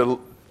trying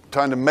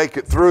to make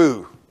it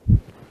through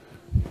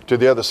to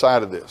the other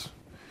side of this.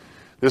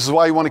 This is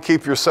why you want to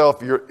keep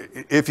yourself,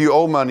 if you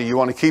owe money, you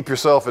want to keep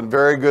yourself in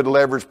very good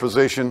leverage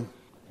position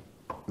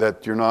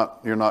that you're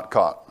not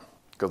caught.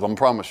 Because I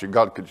promise you,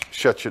 God could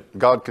shut you,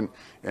 God can,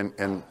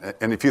 and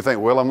if you think,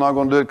 well, I'm not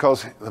going to do it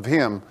because of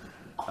him,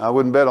 I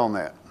wouldn't bet on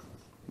that.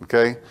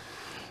 Okay?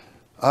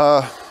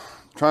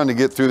 Trying to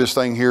get through this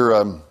thing here.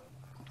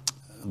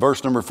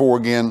 Verse number 4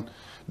 again,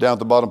 down at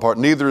the bottom part.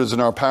 Neither is in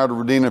our power to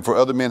redeem it, for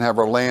other men have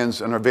our lands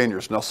and our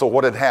vineyards. Now, so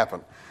what had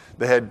happened?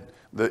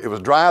 It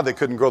was dry, they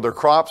couldn't grow their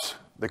crops,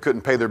 they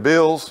couldn't pay their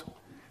bills.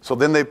 So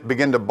then they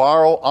began to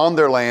borrow on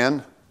their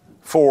land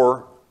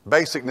for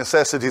basic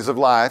necessities of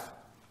life.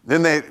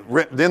 Then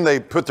they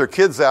put their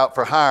kids out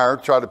for hire,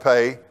 try to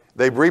pay.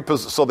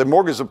 So they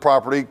mortgaged the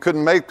property,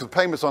 couldn't make the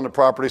payments on the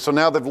property, so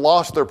now they've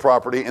lost their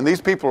property, and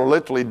these people are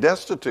literally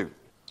destitute.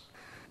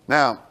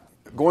 Now,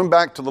 going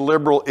back to the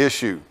liberal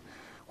issue,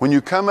 when you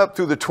come up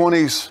through the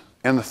 20s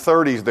and the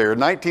 30s there,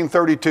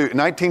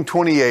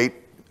 1928,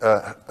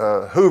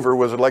 Hoover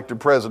was elected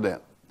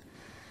president.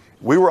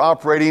 We were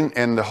operating,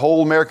 and the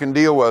whole American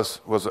deal was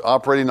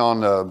operating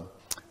on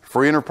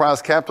free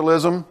enterprise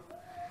capitalism.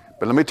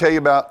 But let me tell you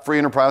about free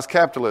enterprise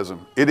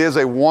capitalism. It is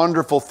a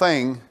wonderful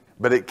thing,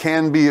 but it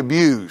can be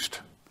abused.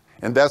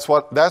 And that's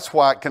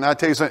why, can I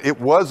tell you something? It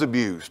was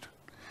abused.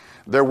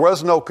 There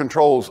was no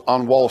controls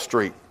on Wall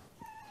Street.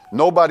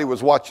 Nobody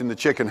was watching the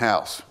chicken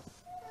house.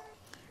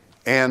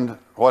 And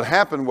what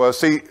happened was,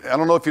 see, I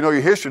don't know if you know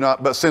your history or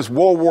not, but since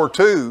World War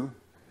II,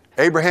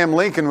 Abraham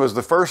Lincoln was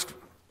the first.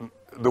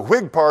 The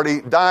Whig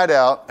Party died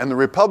out, and the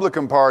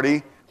Republican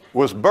Party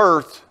was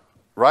birthed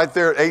right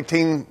there at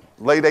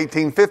late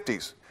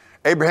 1850s.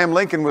 Abraham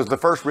Lincoln was the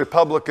first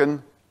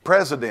Republican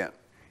president.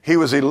 He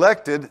was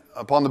elected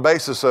upon the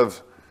basis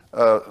of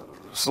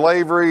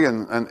slavery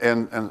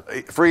and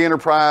free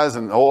enterprise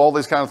and all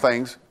these kind of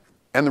things.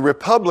 And the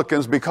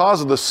Republicans,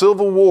 because of the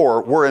Civil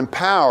War, were in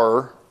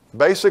power,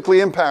 basically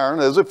in power.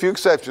 There's a few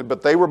exceptions,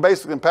 but they were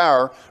basically in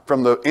power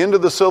from the end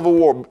of the Civil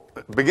War,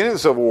 beginning of the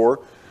Civil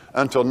War,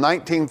 until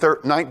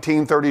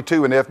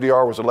 1932 when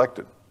FDR was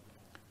elected.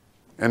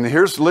 And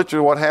here's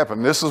literally what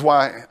happened. This is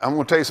why, I'm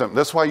going to tell you something.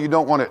 That's why you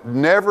don't want to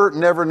never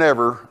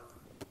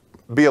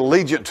be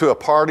allegiant to a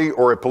party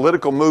or a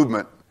political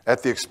movement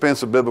at the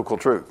expense of biblical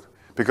truth.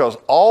 Because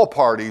all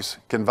parties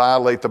can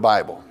violate the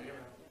Bible.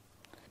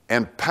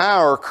 And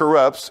power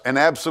corrupts, and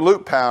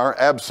absolute power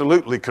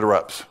absolutely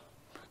corrupts.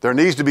 There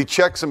needs to be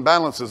checks and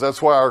balances.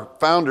 That's why our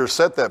founders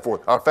set that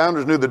forth. Our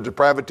founders knew the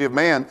depravity of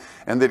man,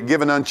 and that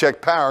given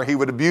unchecked power, he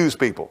would abuse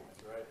people.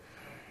 Right.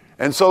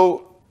 And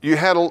so you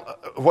had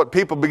what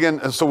people begin,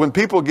 and so when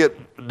people get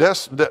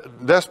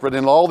desperate,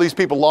 and all these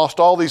people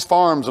lost all these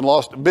farms and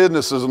lost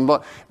businesses, and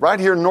right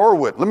here in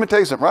Norwood, let me tell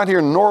you something, right here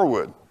in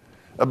Norwood,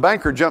 a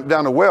banker jumped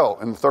down a well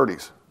in the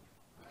 30s.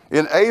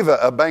 In Ava,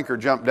 a banker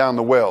jumped down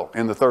the well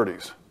in the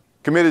 30s,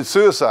 committed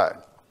suicide.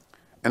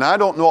 And I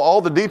don't know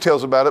all the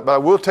details about it, but I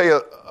will tell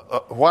you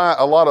why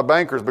a lot of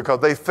bankers, because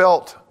they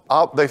felt,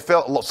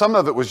 some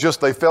of it was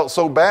just they felt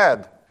so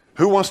bad.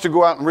 Who wants to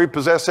go out and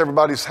repossess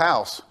everybody's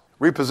house,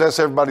 repossess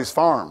everybody's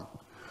farm?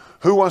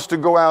 Who wants to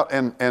go out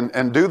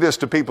and do this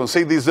to people and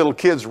see these little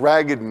kids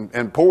ragged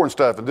and poor and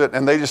stuff?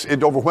 And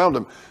it overwhelmed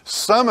them.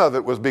 Some of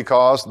it was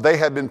because they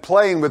had been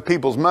playing with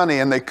people's money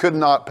and they could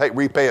not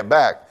repay it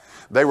back.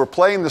 They were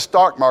playing the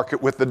stock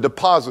market with the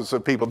deposits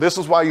of people. This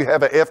is why you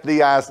have an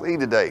FDIC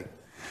today.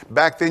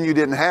 Back then you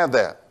didn't have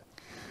that.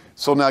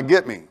 So now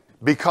get me.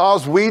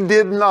 Because we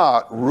did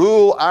not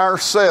rule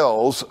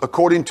ourselves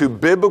according to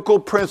biblical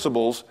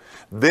principles,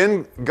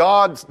 then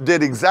God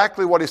did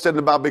exactly what he said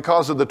about,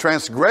 because of the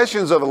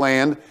transgressions of the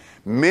land,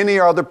 many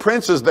are the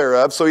princes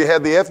thereof. So you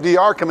had the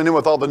FDR coming in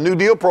with all the New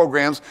Deal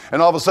programs,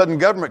 and all of a sudden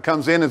government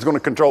comes in and is going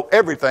to control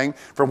everything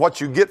from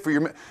what you get for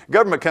your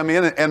government. Come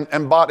in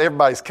and bought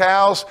everybody's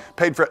cows,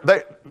 paid for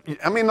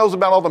knows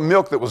about all the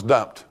milk that was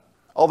dumped,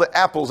 all the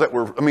apples that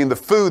were, the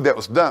food that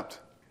was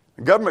dumped.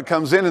 The government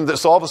comes in, and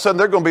so all of a sudden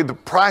they're going to be the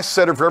price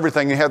setter for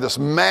everything. You have this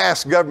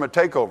mass government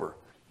takeover.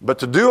 But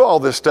to do all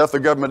this stuff the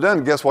government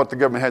done, guess what the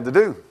government had to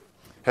do?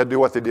 Had to do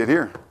what they did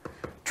here.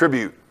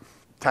 Tribute,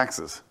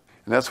 taxes.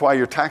 And that's why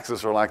your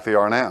taxes are like they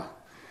are now.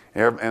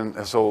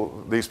 And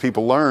so these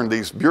people learn,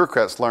 these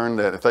bureaucrats learn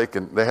that if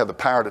they have the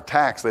power to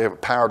tax, they have the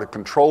power to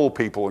control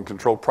people and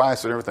control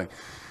price and everything.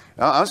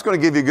 Now, I'm just going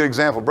to give you a good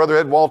example. Brother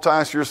Ed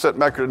Waltice, you're sitting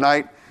back here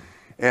tonight,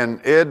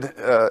 and Ed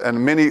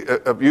and many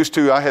used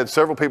to, I had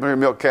several people here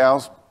milk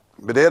cows.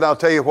 But Ed, I'll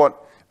tell you what,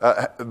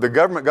 the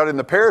government got in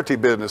the parity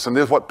business, and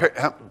this what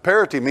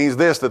parity means,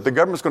 that the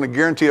government's going to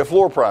guarantee a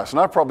floor price. And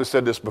I've probably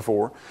said this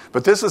before,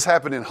 but this has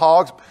happened in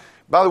hogs.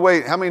 By the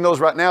way, how many knows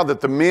right now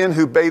that the men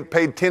who paid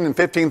 $10,000 and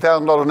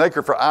 $15,000 an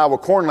acre for Iowa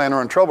corn land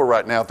are in trouble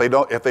right now if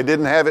they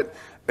didn't have it,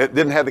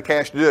 didn't have the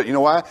cash to do it? You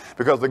know why?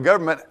 Because the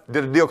government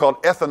did a deal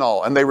called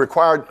ethanol, and they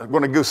required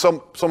going to go so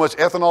much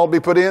ethanol to be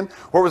put in.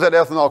 Where was that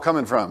ethanol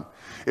coming from?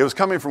 It was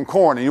coming from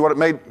corn, and you know what it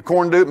made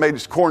corn do? It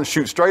made corn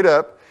shoot straight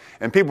up.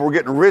 And people were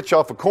getting rich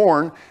off of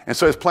corn, and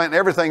so it's planting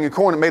everything in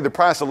corn. It made the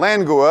price of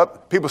land go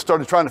up. People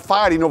started trying to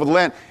fight over the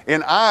land.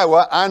 In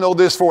Iowa, I know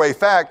this for a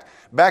fact,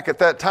 back at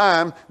that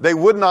time, they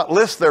would not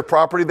list their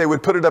property. They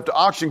would put it up to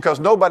auction because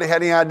nobody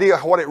had any idea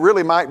what it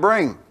really might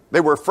bring.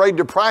 They were afraid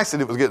to price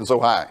it. It was getting so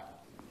high.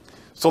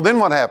 So then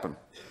what happened?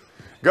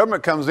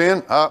 Government comes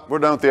in, we're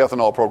done with the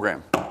ethanol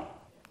program.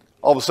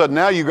 All of a sudden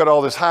now you've got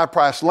all this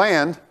high-priced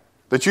land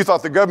that you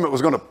thought the government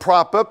was going to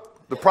prop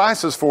up the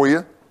prices for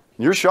you.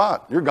 You're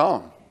shot. You're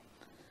gone.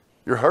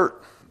 You're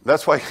hurt.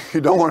 That's why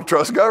you don't want to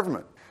trust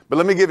government. But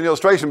let me give you an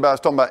illustration about, I was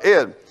talking about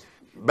Ed.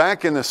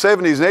 Back in the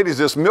 70s and 80s,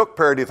 this milk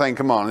parity thing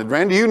come on. And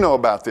Randy, you know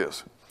about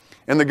this.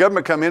 And the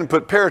government come in and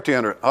put parity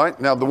under it. All right.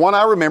 Now, the one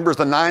I remember is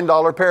the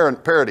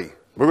 $9 parity.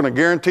 We're going to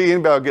guarantee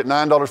anybody will get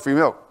 $9 for your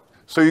milk.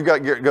 So you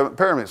got government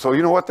parity. So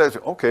you know what? That's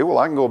okay. Well,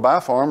 I can go buy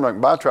a farm, I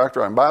can buy a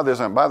tractor, I can buy this,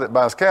 I can buy that,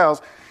 buy his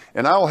cows,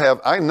 and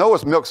I know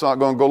its milk's not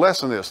going to go less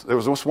than this. There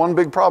was just one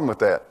big problem with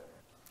that.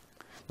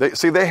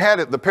 They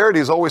had it, the parity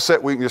is always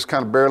set where you can just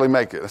kind of barely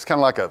make it. It's kind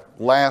of like a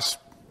last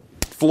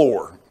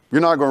floor. You're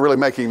not going to really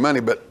make any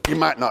money, but you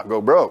might not go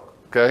broke,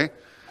 okay?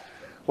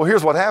 Well,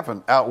 here's what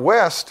happened. Out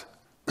west,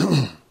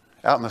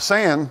 out in the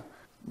sand,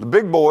 the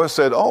big boys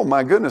said, oh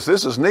my goodness,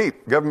 this is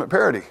neat, government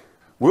parity.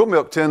 We'll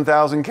milk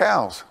 10,000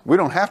 cows. We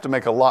don't have to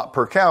make a lot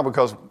per cow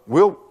because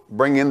we'll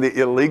bring in the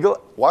illegal,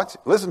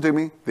 listen to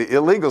me, the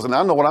illegals, and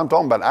I know what I'm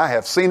talking about. I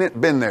have seen it,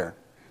 been there,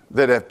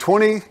 that have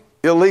 20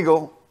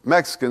 illegal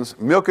Mexicans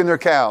milking their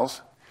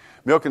cows,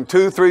 milking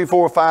 2, 3,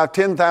 4, 5,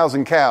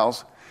 10,000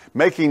 cows,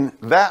 making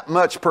that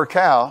much per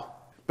cow,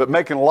 but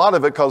making a lot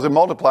of it because they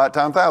multiply it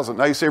times 1,000.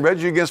 Now you say,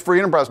 Reggie, you against free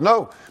enterprise?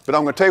 No, but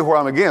I'm going to tell you where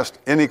I'm against.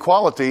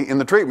 Inequality in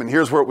the treatment.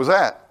 Here's where it was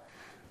at.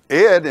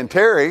 Ed and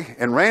Terry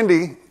and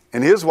Randy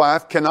and his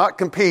wife cannot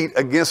compete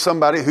against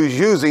somebody who's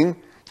using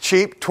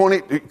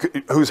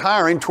who's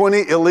hiring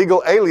 20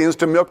 illegal aliens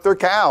to milk their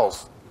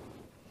cows.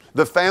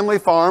 The family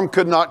farm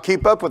could not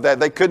keep up with that.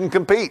 They couldn't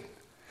compete.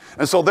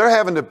 And so they're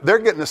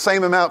getting the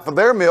same amount for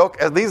their milk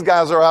as these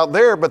guys are out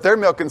there, but they're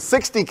milking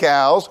 60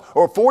 cows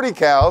or 40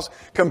 cows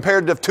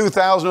compared to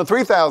 2,000 or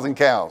 3,000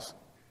 cows.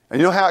 And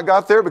you know how it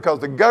got there? Because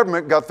the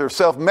government got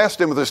themselves messed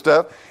in with this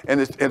stuff,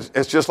 and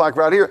it's just like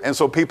right here. And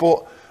so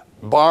people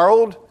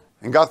borrowed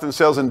and got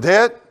themselves in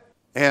debt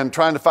and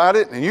trying to fight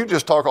it. And you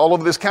just talk all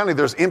over this county,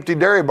 there's empty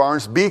dairy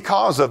barns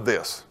because of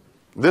this.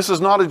 This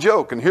is not a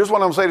joke. And here's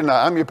what I'm saying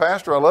tonight. I'm your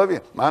pastor. I love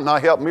you. Might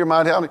not help me or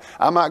might help me.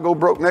 I might go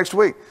broke next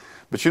week.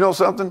 But you know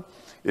something?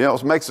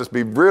 It makes us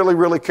be really,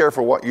 really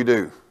careful what you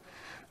do.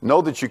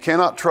 Know that you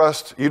cannot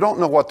trust. You don't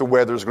know what the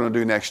weather is going to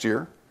do next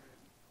year.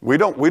 We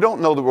don't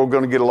know that we're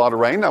going to get a lot of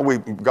rain. Now,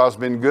 God's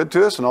been good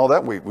to us and all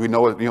that. We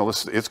know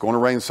it's going to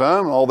rain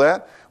some and all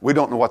that. We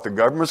don't know what the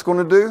government's going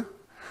to do.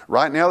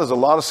 Right now, there's a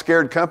lot of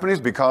scared companies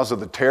because of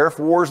the tariff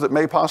wars that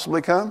may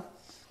possibly come.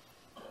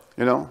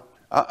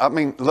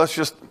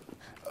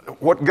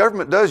 What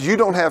government does, you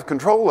don't have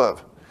control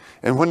of.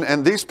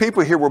 And these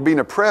people here were being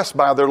oppressed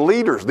by their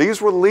leaders.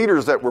 These were the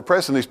leaders that were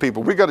oppressing these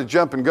people. We got to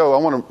jump and go. I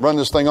want to run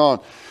this thing on.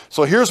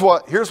 So here's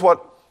what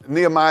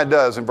Nehemiah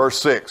does in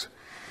verse 6.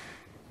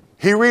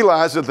 He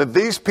realizes that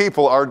these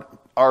people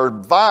are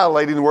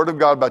violating the word of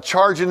God by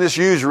charging this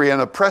usury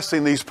and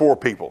oppressing these poor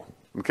people.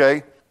 Okay?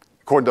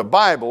 Of according to the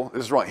Bible,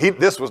 this is wrong. He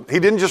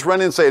didn't just run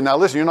in and say, now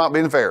listen, you're not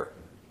being fair.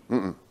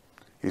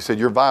 He said,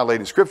 you're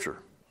violating Scripture.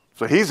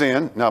 So he's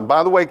in. Now,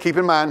 by the way, keep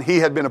in mind, he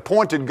had been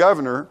appointed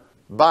governor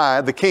by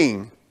the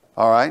king,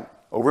 all right,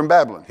 over in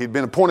Babylon. He'd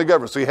been appointed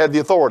governor, so he had the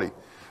authority.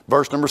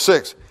 Verse number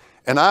 6.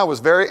 And I was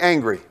very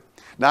angry.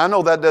 Now, I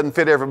know that doesn't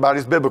fit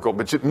everybody's biblical,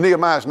 but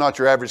Nehemiah is not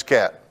your average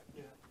cat.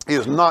 He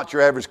is not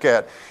your average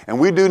cat. And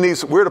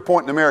we're at a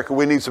point in America,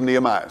 we need some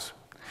Nehemiahs.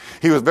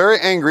 He was very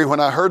angry when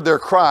I heard their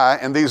cry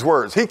and these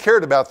words. He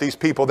cared about these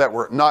people that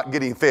were not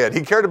getting fed.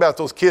 He cared about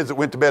those kids that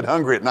went to bed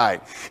hungry at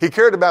night. He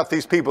cared about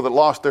these people that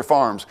lost their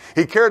farms.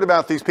 He cared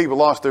about these people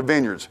that lost their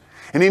vineyards.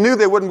 And he knew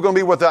they weren't going to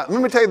be without.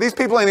 Let me tell you, these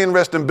people ain't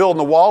interested in building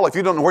a wall if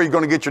you don't know where you're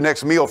going to get your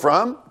next meal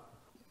from.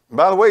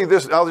 By the way,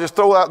 I'll just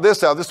throw out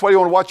this out. This is why you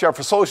want to watch out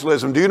for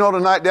socialism. Do you know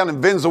tonight down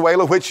in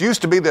Venezuela, which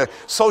used to be the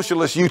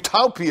socialist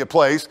utopia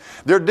place,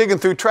 they're digging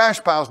through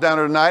trash piles down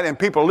there tonight and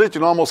people are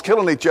literally almost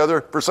killing each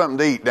other for something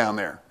to eat down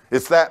there.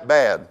 It's that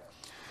bad.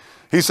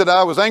 He said,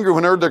 I was angry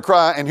when I heard their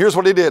cry, and here's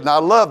what he did. And I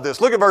love this.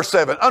 Look at verse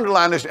 7.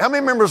 Underline this. How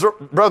many members,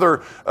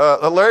 Brother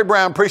Larry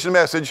Brown preaching a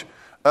message,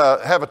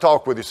 have a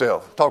talk with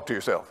yourself? Talk to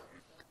yourself.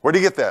 Where'd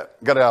he get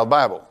that? Got it out of the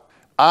Bible.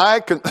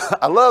 I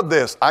love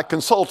this. I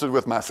consulted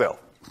with myself.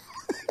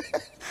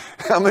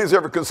 How many's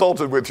ever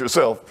consulted with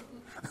yourself?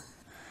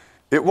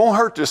 It won't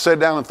hurt to sit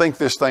down and think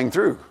this thing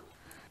through.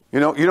 You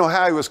know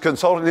how he was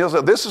consulting? He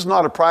said, this is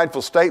not a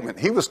prideful statement.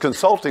 He was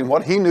consulting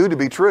what he knew to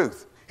be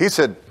truth. He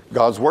said,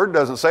 God's word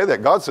doesn't say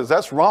that. God says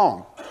that's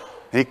wrong.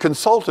 He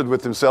consulted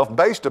with himself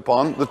based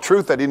upon the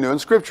truth that he knew in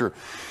Scripture.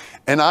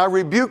 And I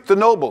rebuked the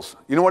nobles.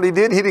 You know what he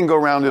did? He didn't go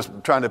around just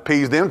trying to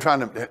appease them, trying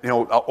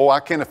to, I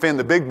can't offend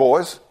the big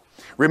boys.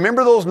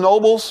 Remember those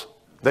nobles?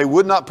 They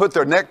would not put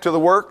their neck to the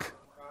work.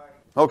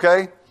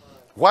 Okay?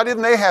 Why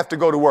didn't they have to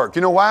go to work?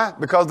 You know why?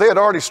 Because they had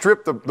already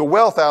stripped the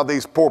wealth out of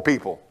these poor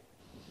people.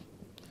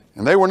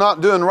 And they were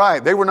not doing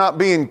right. They were not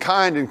being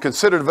kind and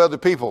considerate of other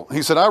people.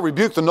 He said, I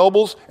rebuked the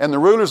nobles and the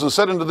rulers and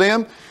said unto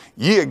them,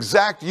 ye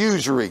exact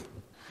usury.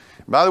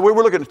 By the way,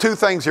 we're looking at two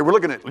things here. We're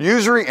looking at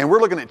usury and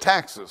we're looking at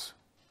taxes.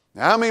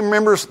 Now, how many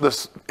members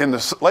in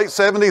the late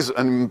 70s,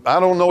 and I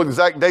don't know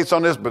exact dates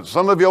on this, but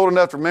some of you old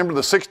enough to remember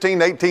the 16,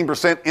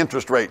 18%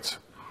 interest rates.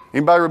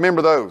 Anybody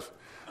remember those?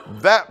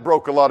 That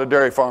broke a lot of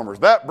dairy farmers.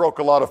 That broke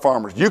a lot of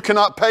farmers. You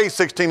cannot pay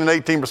 16 and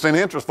 18%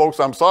 interest,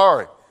 folks. I'm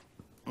sorry.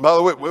 By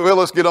the way, well,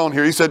 let's get on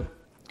here. He said,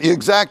 the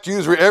exact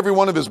usury, every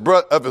one of his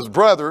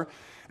brother,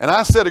 and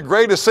I set a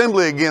great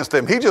assembly against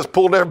them. He just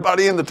pulled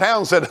everybody into town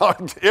and said,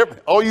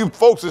 all you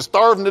folks is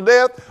starving to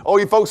death. All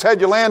you folks had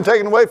your land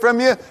taken away from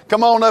you.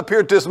 Come on up here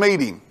at this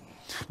meeting.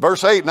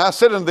 Verse 8, and I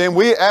said unto them,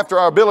 we after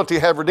our ability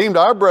have redeemed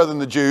our brethren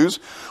the Jews,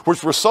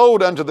 which were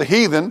sold unto the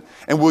heathen,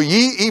 and will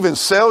ye even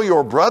sell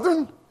your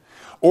brethren?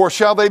 Or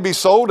shall they be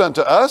sold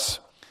unto us?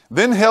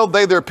 Then held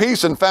they their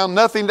peace and found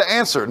nothing to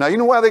answer. Now, you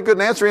know why they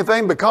couldn't answer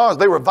anything? Because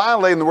they were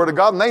violating the word of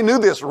God and they knew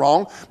this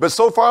wrong, but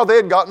so far they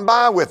had gotten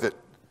by with it.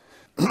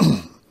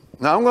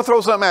 Now, I'm going to throw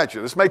something at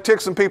you. This may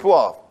tick some people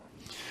off.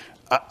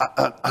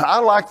 I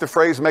like the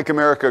phrase, make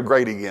America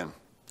great again.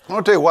 I'm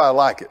going to tell you why I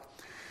like it.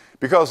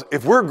 Because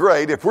if we're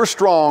great, if we're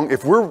strong,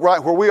 if we're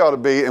right where we ought to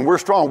be and we're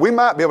strong, we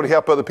might be able to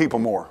help other people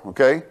more,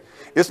 okay?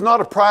 It's not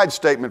a pride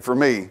statement for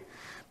me.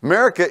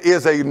 America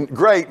is a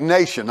great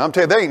nation. I'm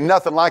telling you, there ain't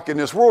nothing like it in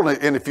this world.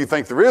 And if you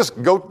think there is,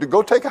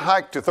 go take a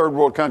hike to third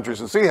world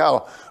countries and see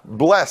how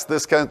blessed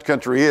this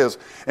country is.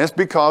 And it's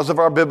because of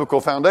our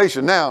biblical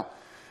foundation. Now,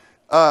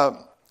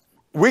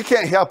 we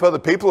can't help other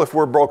people if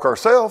we're broke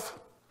ourselves.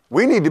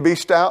 We need to be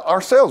stout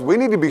ourselves. We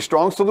need to be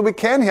strong so that we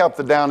can help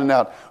the down and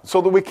out, so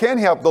that we can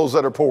help those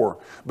that are poor.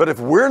 But if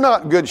we're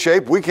not in good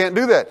shape, we can't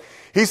do that.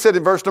 He said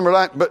in verse number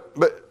 9,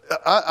 but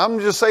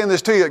I'm just saying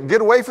this to you, get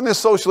away from this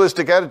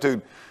socialistic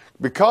attitude.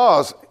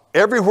 Because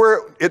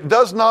everywhere, it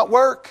does not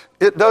work.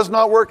 It does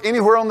not work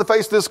anywhere on the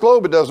face of this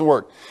globe. It doesn't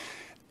work.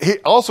 He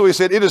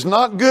said, it is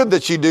not good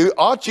that ye do.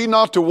 Ought ye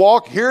not to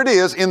walk, here it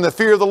is, in the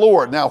fear of the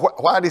Lord. Now,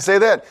 why did he say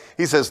that?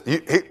 He says,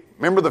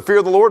 remember the fear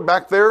of the Lord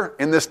back there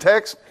in this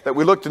text that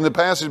we looked in the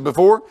passage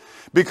before?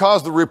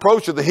 Because the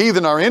reproach of the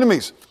heathen are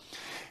enemies.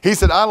 He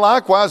said, I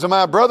likewise and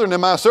my brethren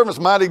and my servants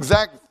might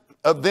exact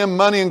of them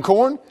money and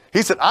corn.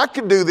 He said, I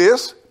could do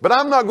this, but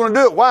I'm not going to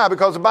do it. Why?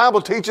 Because the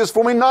Bible teaches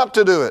for me not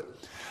to do it.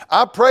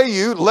 I pray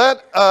you,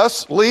 let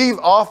us leave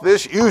off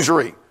this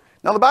usury.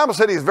 Now, the Bible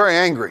said he's very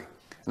angry.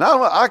 And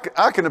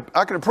I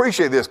can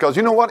appreciate this because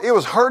you know what? It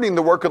was hurting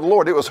the work of the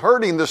Lord. It was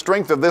hurting the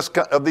strength of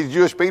these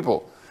Jewish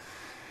people.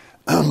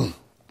 I'm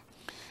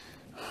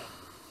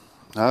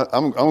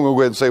going to go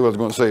ahead and say what I was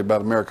going to say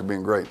about America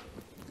being great.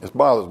 It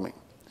bothers me.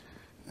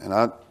 And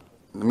let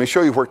me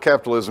show you where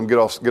capitalism get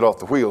off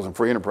the wheels and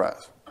free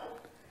enterprise.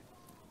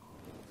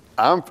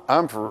 I'm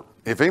for,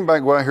 if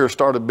anybody go out here and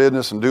start a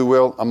business and do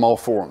well, I'm all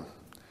for them.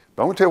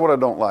 But I'm going to tell you what I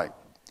don't like.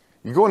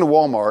 You go into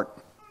Walmart,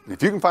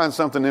 if you can find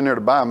something in there to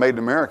buy made in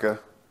America,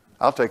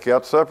 I'll take you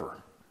out to supper.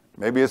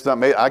 Maybe it's not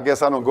made. I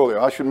guess I don't go there.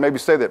 I shouldn't maybe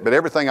say that. But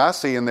everything I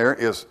see in there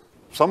is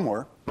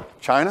somewhere.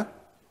 China.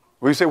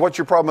 Well, you say, what's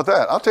your problem with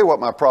that? I'll tell you what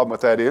my problem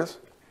with that is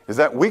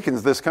that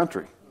weakens this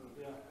country.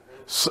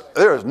 So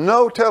there is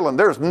no telling.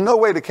 There's no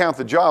way to count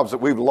the jobs that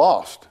we've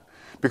lost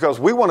because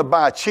we want to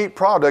buy a cheap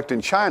product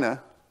in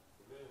China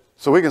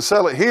so we can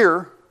sell it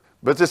here.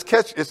 But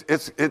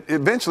it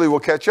eventually will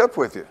catch up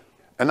with you.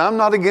 And I'm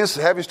not against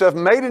having stuff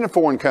made in a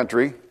foreign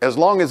country as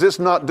long as it's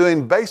not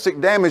doing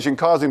basic damage and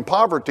causing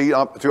poverty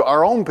to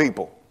our own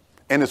people.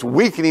 And it's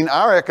weakening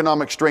our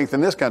economic strength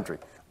in this country.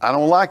 I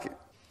don't like it.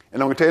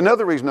 And I'm going to tell you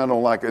another reason I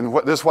don't like it. And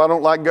this is why I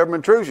don't like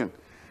government intrusion.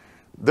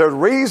 The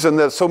reason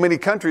that so many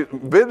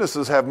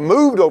businesses have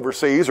moved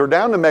overseas or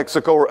down to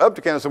Mexico or up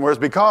to Canada somewhere is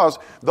because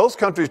those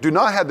countries do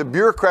not have the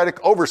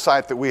bureaucratic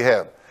oversight that we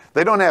have.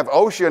 They don't have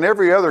OSHA and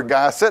every other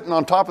guy sitting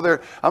on top of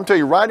their... I'm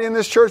telling you, right in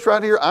this church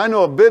right here, I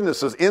know of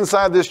businesses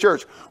inside this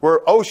church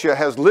where OSHA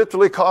has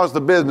literally caused the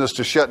business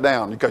to shut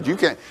down because you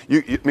can't...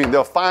 I mean,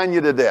 they'll fine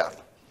you to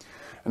death.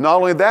 And not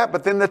only that,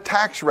 but then the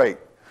tax rate.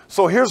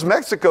 So here's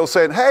Mexico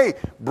saying, hey,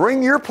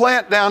 bring your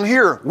plant down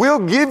here. We'll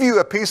give you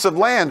a piece of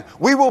land.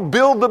 We will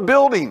build the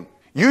building.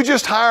 You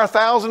just hire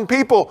 1,000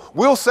 people.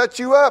 We'll set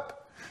you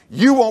up.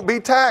 You won't be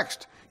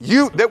taxed.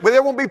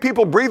 There won't be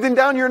people breathing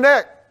down your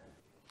neck.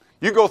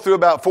 You go through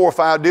about 4 or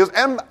 5 deals.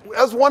 And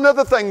that's one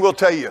other thing we'll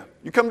tell you.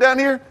 You come down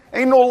here,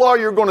 ain't no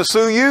lawyer going to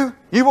sue you.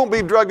 You won't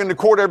be drugged into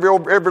court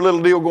every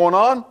little deal going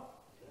on.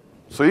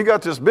 So you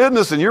got this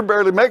business and you're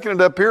barely making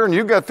it up here and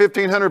you've got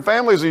 1,500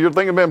 families that you're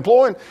thinking about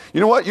employing. You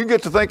know what? You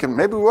get to thinking,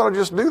 maybe we ought to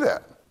just do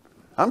that.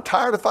 I'm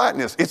tired of fighting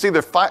this. It's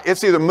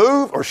either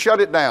move or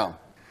shut it down.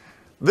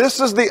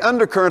 This is the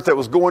undercurrent that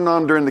was going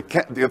on during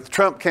the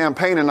Trump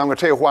campaign, and I'm going to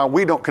tell you why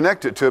we don't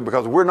connect it to it,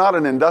 because we're not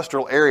an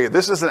industrial area.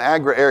 This is an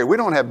agri area. We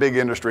don't have big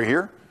industry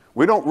here.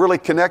 We don't really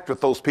connect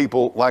with those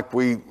people like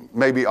we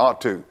maybe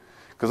ought to.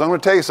 Because I'm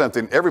going to tell you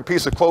something. Every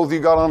piece of clothes you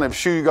got on, every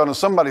shoe you got on,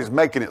 somebody's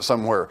making it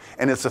somewhere.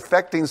 And it's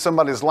affecting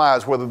somebody's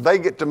lives, whether they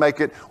get to make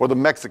it or the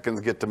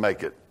Mexicans get to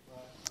make it.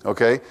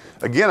 Okay?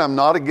 Again, I'm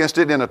not against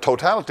it in a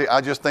totality.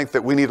 I just think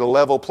that we need a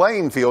level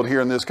playing field here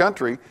in this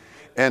country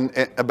and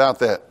about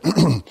that.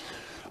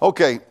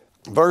 Okay,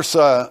 verse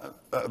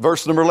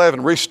number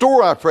 11.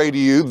 Restore, I pray to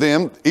you,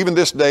 them, even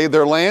this day,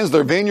 their lands,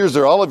 their vineyards,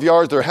 their olive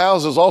yards, their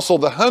houses, also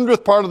the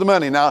 100th part of the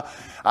money. Now,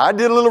 I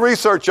did a little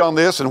research on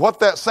this, and what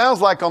that sounds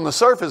like on the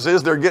surface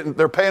is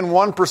they're paying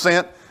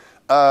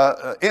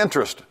 1%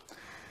 interest.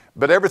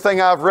 But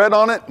everything I've read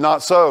on it,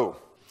 not so.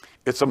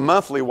 It's a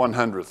monthly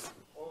 100th.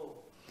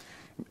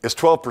 It's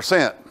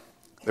 12%.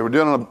 They were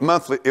doing it on a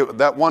monthly.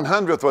 That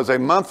 100th was a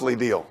monthly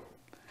deal.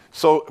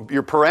 So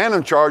your per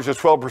annum charge is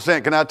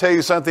 12%. Can I tell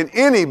you something?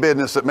 Any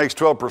business that makes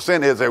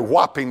 12% is a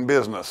whopping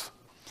business.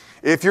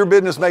 If your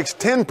business makes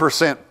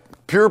 10%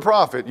 pure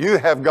profit, you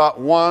have got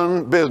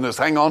one business.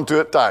 Hang on to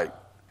it tight.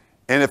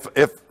 And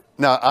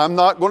now I'm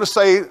not going to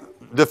say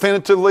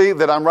definitively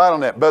that I'm right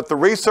on that, but the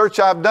research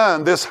I've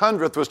done, this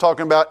 100th was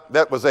talking about,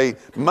 that was a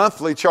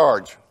monthly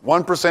charge,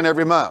 1%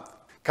 every month.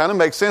 Kind of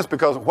makes sense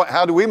because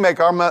how do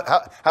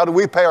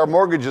we pay our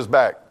mortgages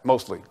back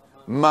mostly?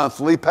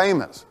 Monthly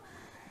payments.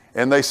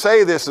 And they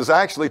say this is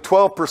actually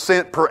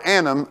 12% per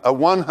annum, a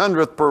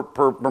 100th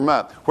per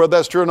month. Whether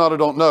that's true or not, I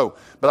don't know.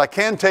 But I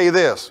can tell you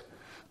this.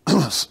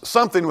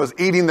 Something was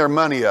eating their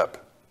money up.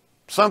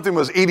 Something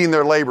was eating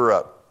their labor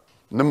up.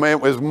 And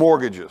it was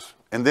mortgages.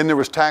 And then there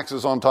was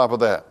taxes on top of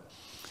that.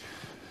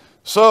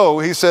 So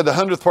he said the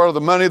 100th part of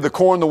the money, the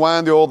corn, the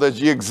wine, the oil, that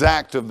ye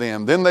exact of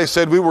them. Then they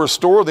said we will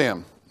restore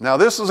them. Now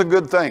this is a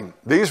good thing.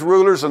 These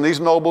rulers and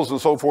these nobles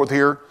and so forth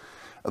here,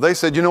 they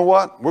said, you know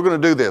what? We're going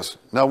to do this.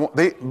 Now,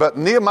 but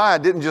Nehemiah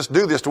didn't just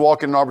do this to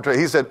walk in an arbitrary.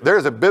 He said,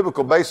 there's a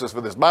biblical basis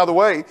for this. By the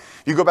way,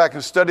 you go back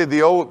and study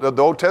the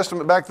Old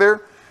Testament back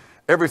there.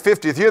 Every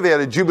 50th year they had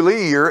a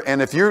Jubilee year,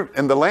 and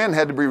the land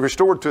had to be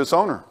restored to its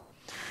owner.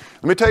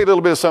 Let me tell you a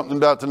little bit of something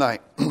about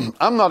tonight.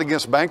 I'm not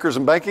against bankers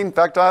and banking. In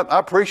fact, I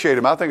appreciate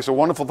them. I think it's a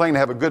wonderful thing to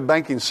have a good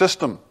banking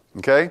system.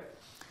 Okay?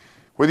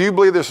 Whether you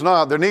believe this or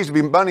not, there needs to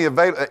be money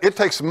available. It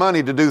takes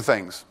money to do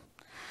things.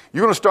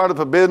 You're going to start up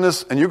a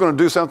business and you're going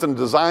to do something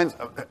design.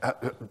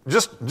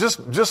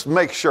 Just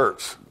make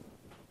shirts.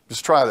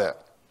 Just try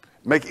that.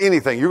 Make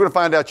anything. You're going to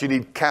find out you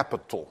need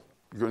capital.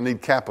 You're going to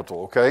need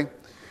capital, okay?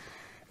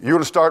 You're going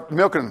to start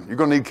milking. You're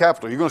going to need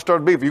capital. You're going to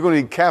start beef. You're going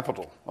to need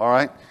capital, all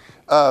right?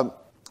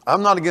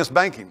 I'm not against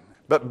banking,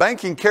 but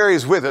banking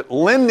carries with it,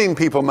 lending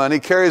people money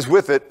carries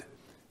with it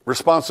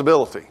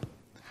responsibility.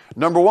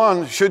 Number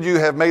one, should you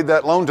have made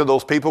that loan to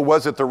those people,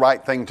 was it the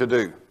right thing to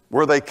do?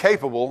 Were they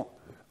capable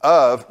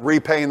of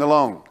repaying the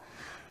loan?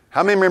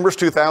 How many remembers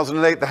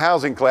 2008, the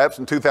housing collapse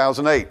in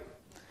 2008?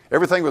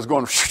 Everything was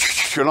going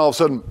and all of a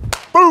sudden,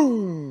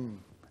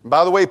 boom! And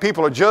by the way,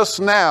 people are just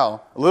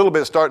now a little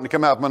bit starting to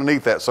come out from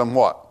underneath that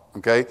somewhat,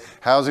 okay?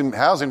 Housing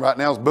right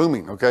now is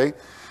booming, okay?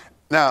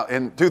 Now,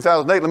 in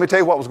 2008, let me tell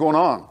you what was going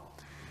on.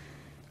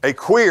 A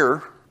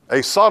queer,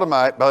 a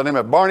sodomite by the name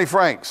of Barney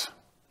Franks,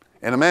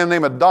 and a man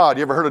named Dodd.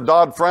 You ever heard of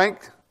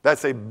Dodd-Frank?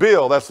 That's a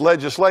bill, that's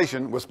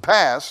legislation, was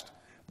passed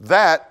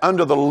that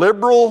under the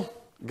liberal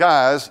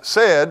guys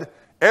said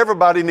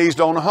everybody needs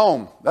to own a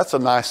home. That's a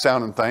nice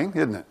sounding thing,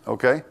 isn't it?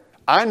 Okay.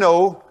 I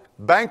know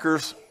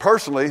bankers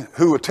personally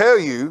who will tell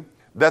you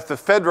that the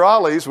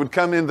federales would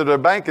come into their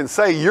bank and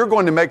say, you're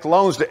going to make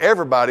loans to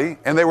everybody.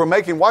 And they were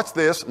making, watch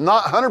this,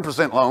 not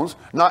 100% loans,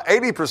 not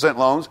 80%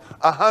 loans,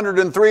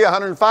 103,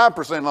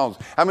 105% loans.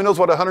 How many knows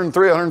what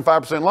 103,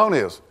 105% loan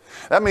is?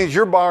 That means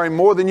you're borrowing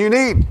more than you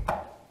need.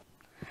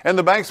 And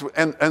the banks,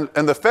 and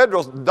the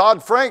federals,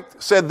 Dodd-Frank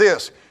said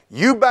this,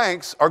 you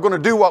banks are going to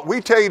do what we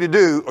tell you to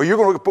do, or we're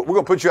going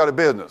to put you out of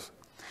business.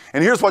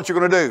 And here's what you're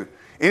going to do.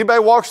 Anybody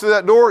walks through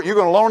that door, you're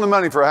going to loan them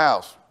money for a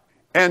house.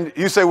 And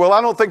you say, well, I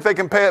don't think they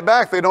can pay it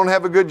back. They don't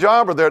have a good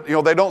job, or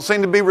they don't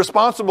seem to be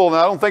responsible, and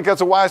I don't think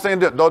that's a wise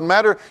thing to do. Doesn't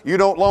matter. You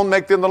don't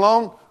make them the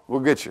loan, we'll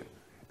get you.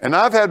 And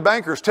I've had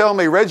bankers tell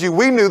me, Reggie,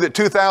 we knew that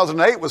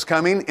 2008 was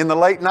coming in the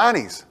late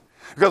 90s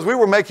because we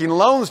were making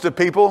loans to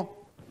people.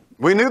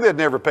 We knew they'd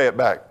never pay it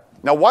back.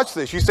 Now watch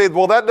this. You say,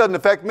 well, that doesn't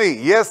affect me.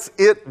 Yes,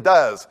 it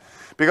does.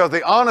 Because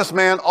the honest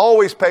man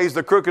always pays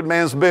the crooked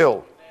man's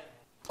bill.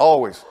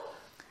 Always.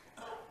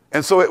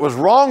 And so it was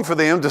wrong for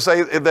them to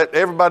say that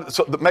everybody,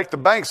 make the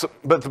banks,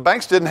 but the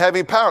banks didn't have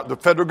any power. The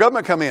federal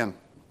government come in.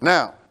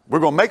 Now, we're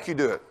going to make you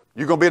do it.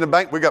 You're going to be in a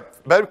bank. We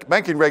got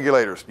banking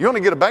regulators. You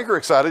only get a banker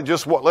excited,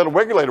 just let a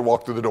regulator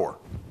walk through the door.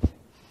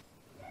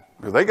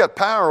 Because they got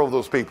power over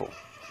those people.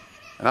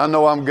 And I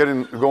know I'm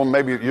going,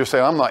 maybe you're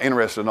saying, I'm not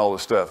interested in all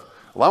this stuff.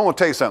 Well, I want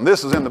to tell you something.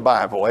 This is in the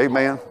Bible.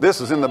 Amen. This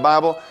is in the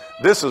Bible.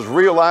 This is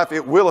real life.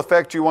 It will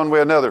affect you one way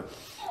or another.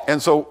 And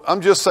so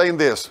I'm just saying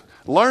this.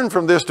 Learn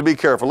from this to be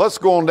careful. Let's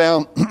go on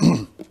down.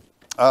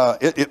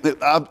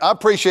 I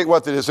appreciate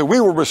what it is. So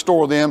we will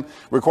restore them,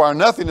 require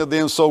nothing of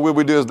them, so will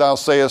we do as thou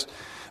sayest.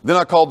 Then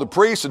I called the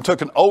priests and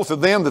took an oath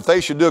of them that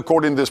they should do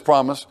according to this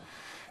promise.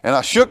 And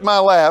I shook my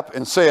lap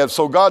and said,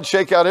 so God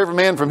shake out every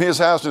man from his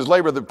house and his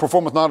labor that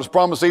performeth not his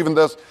promise, even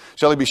thus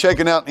shall he be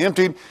shaken out and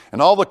emptied.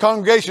 And all the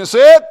congregation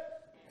said,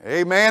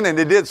 amen. And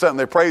they did something.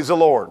 They praised the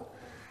Lord.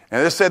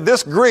 And they said,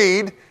 this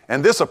greed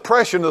and this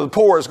oppression of the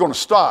poor is going to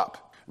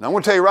stop. And I'm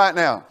going to tell you right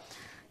now,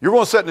 you're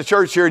going to sit in the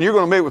church here and you're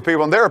going to meet with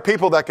people, and there are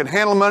people that can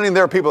handle money and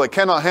there are people that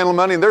cannot handle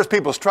money, and there's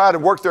people that try to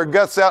work their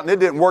guts out and it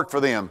didn't work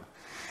for them.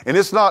 And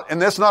that's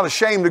not a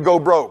shame to go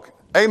broke.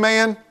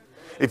 Amen?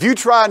 If you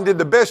tried and did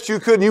the best you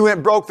could and you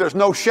went broke, there's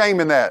no shame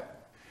in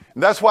that.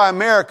 And that's why in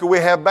America we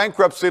have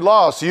bankruptcy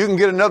laws so you can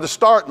get another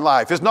start in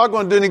life. It's not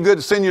going to do any good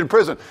to send you to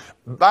prison.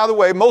 By the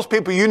way, most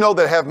people you know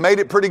that have made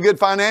it pretty good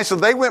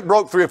financially, they went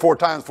broke 3 or 4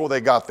 times before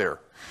they got there.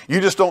 You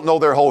just don't know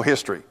their whole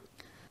history.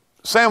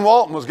 Sam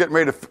Walton was getting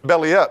ready to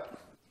belly up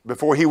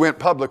before he went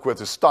public with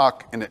his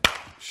stock, and it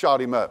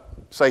shot him up,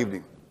 saved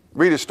him.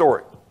 Read his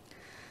story.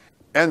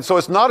 And so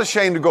it's not a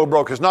shame to go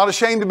broke. It's not a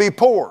shame to be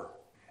poor.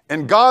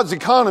 In God's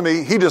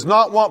economy, he does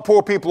not want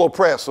poor people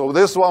oppressed. So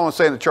this is what I want to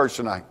say in the church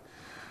tonight.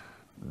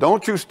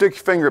 Don't you stick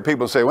your finger at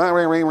people and say, well,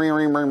 ring, ring, ring,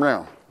 ring, ring,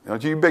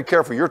 ring. You be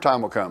careful. Your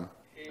time will come.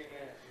 Amen.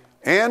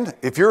 And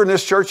if you're in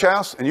this church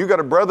house and you got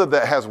a brother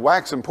that has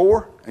wax and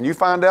poor, and you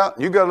find out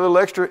and you got a little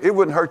extra, it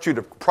wouldn't hurt you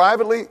to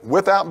privately,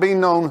 without being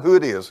known who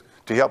it is,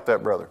 to help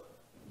that brother.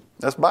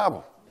 That's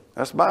Bible.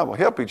 That's Bible.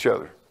 Help each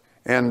other.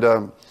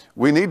 And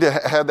we need to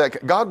have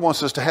that. God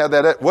wants us to have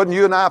that. Wasn't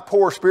you and I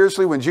poor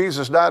spiritually when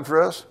Jesus died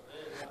for us?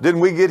 Didn't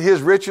we get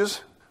his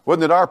riches?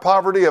 Wasn't it our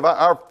poverty, of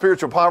our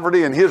spiritual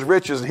poverty, and his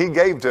riches he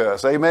gave to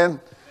us? Amen.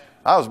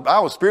 I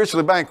was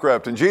spiritually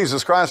bankrupt, and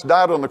Jesus Christ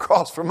died on the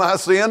cross for my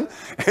sin.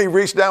 He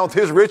reached down with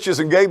his riches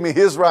and gave me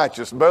his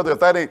righteousness. Brother, if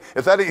that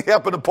ain't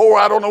helping the poor,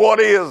 I don't know what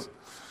is.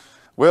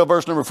 Well,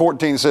 verse number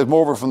 14 says,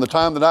 moreover, from the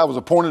time that I was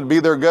appointed to be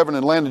their governor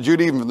in the land of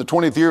Judah, even from the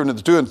 20th year into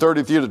the 2 and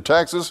 30th year of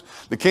taxes,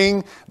 the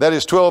king, that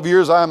is 12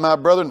 years, I and my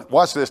brethren,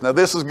 watch this. Now,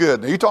 this is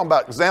good. Now, you're talking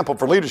about example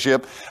for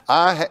leadership.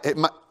 I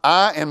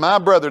and my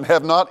brethren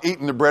have not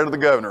eaten the bread of the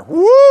governor.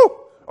 Woo!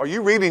 Are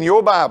you reading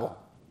your Bible?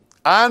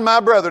 I and my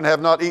brethren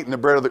have not eaten the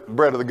bread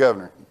of the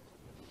governor.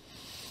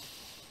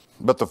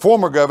 But the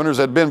former governors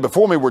that had been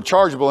before me were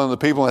chargeable unto the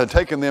people and had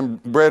taken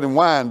them bread and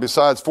wine,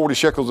 besides 40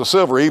 shekels of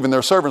silver. Even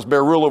their servants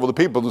bear rule over the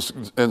people,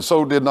 and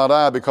so did not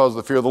I, because of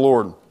the fear of the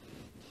Lord.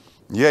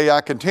 Yea,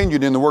 I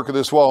continued in the work of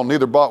this wall,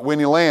 neither bought we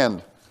any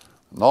land.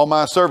 And all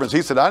my servants,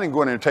 he said, I didn't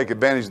go in there and take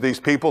advantage of these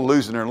people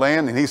losing their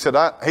land. And he said,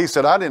 I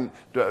didn't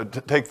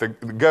take the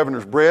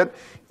governor's bread.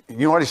 You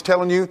know what he's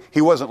telling you? He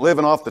wasn't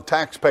living off the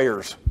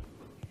taxpayers.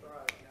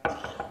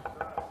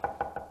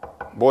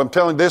 Boy, I'm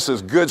telling you, this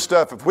is good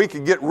stuff. If we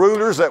could get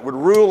rulers that would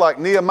rule like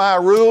Nehemiah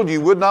ruled,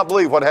 you would not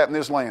believe what happened in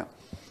this land.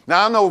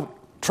 Now, I know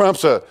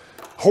Trump's a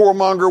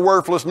whoremonger,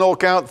 worthless, no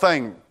account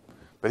thing.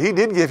 But he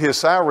did give his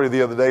salary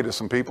the other day to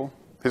some people.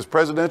 His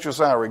presidential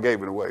salary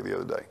gave it away the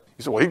other day.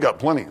 He said, well, he got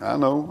plenty. I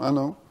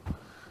know.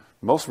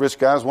 Most rich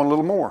guys want a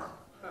little more.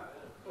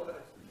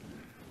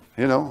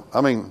 You know,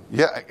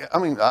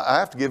 I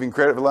have to give him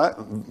credit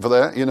for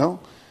that, you know.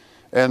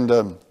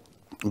 And,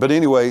 but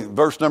anyway,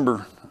 verse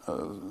number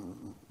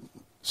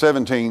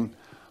 17,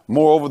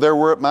 moreover, there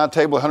were at my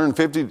table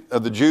 150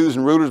 of the Jews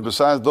and rulers,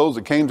 besides those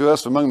that came to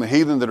us among the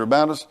heathen that are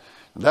about us.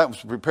 And that was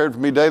prepared for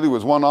me daily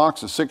was 1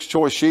 ox and 6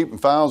 choice sheep, and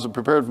fowls that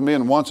prepared for me,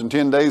 and once in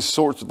 10 days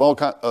store of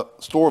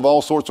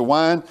all sorts of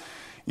wine.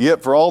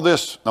 Yet for all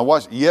this, now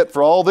watch, yet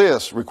for all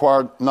this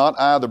required not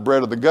I the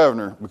bread of the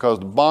governor, because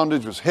the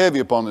bondage was heavy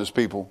upon this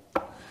people.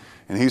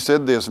 And he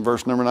said this in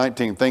verse number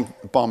 19, think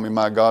upon me,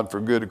 my God, for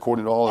good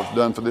according to all that's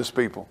done for this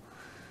people.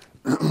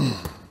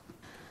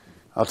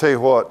 I'll tell you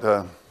what,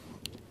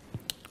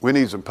 we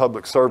need some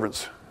public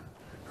servants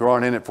who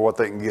aren't in it for what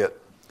they can get.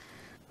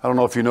 I don't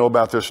know if you know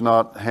about this or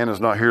not. Hannah's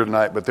not here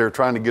tonight, but they're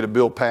trying to get a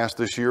bill passed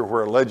this year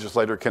where a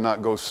legislator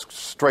cannot go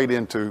straight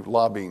into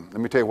lobbying.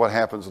 Let me tell you what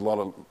happens in a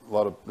lot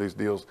of these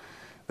deals.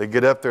 They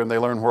get up there and they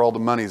learn where all the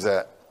money's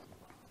at.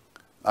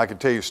 I can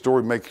tell you a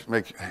story,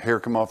 make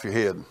hair come off your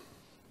head.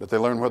 But they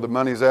learn where the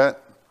money's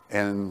at,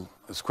 and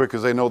as quick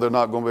as they know they're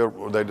not going to be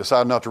able, they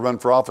decide not to run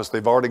for office,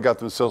 they've already got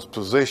themselves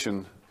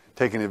positioned,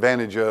 taking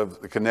advantage of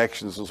the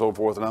connections and so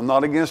forth. And I'm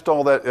not against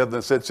all that.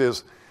 The sense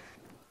is,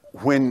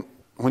 when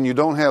you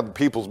don't have the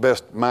people's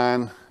best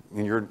mind,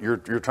 and you're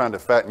trying to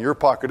fatten your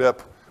pocket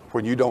up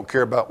when you don't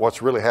care about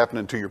what's really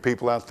happening to your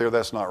people out there,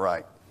 that's not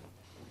right.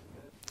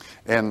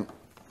 And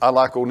I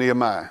like old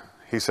Nehemiah.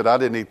 He said, I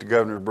didn't eat the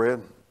governor's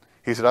bread.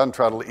 He said, I didn't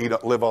try to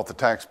live off the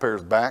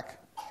taxpayers' back.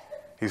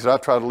 He said, I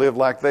tried to live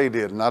like they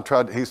did.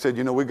 And he said,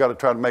 you know, we got to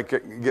try to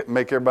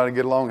make everybody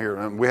get along here.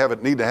 And we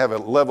need to have a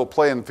level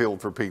playing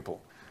field for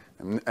people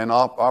and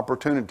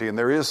opportunity. And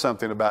there is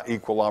something about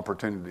equal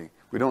opportunity.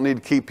 We don't need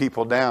to keep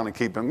people down and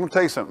keep them. I'm going to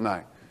tell you something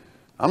tonight.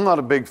 I'm not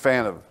a big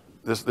fan of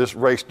this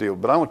race deal,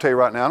 but I'm going to tell you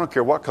right now, I don't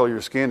care what color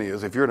your skin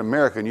is. If you're an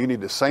American, you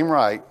need the same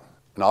right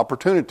and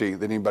opportunity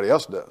that anybody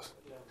else does.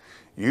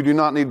 You do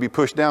not need to be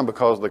pushed down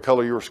because of the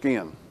color of your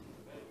skin.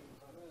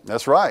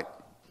 That's right.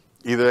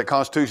 Either that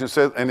Constitution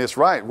says, and it's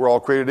right, we're all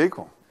created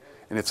equal.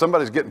 And if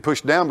somebody's getting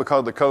pushed down because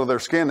of the color of their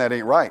skin, that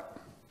ain't right.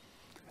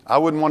 I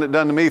wouldn't want it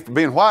done to me for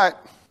being white.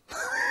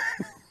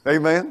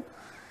 Amen.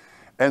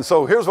 And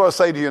so here's what I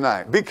say to you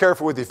tonight. Be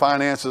careful with your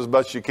finances as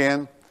much as you can.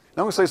 And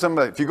I'm going to say something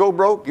about it. If you go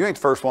broke, you ain't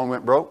the first one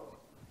went broke.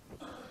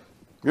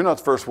 You're not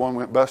the first one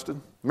went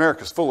busted.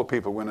 America's full of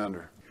people went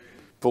under.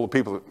 Full of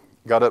people that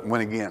got up and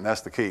went again.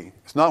 That's the key.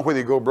 It's not whether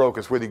you go broke,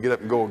 it's whether you get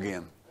up and go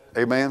again.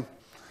 Amen.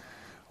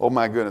 Oh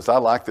my goodness, I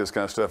like this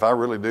kind of stuff. I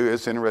really do.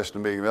 It's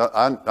interesting to me.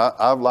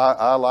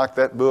 I like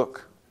that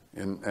book.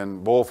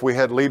 And boy, if we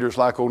had leaders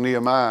like old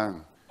Nehemiah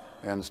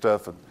and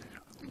stuff. And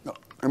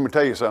let me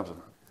tell you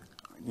something.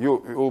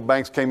 Old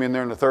Banks came in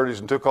there in the 30s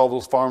and took all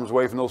those farms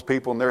away from those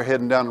people, and they're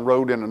heading down the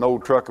road in an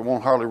old truck and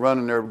won't hardly run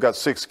in there. We've got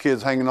 6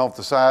 kids hanging off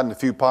the side and a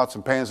few pots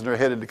and pans, and they're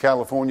headed to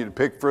California to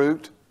pick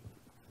fruit.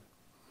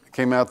 They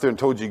came out there and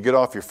told you to get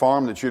off your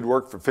farm that you'd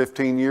worked for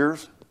 15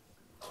 years.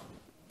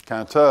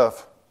 Kind of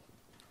tough.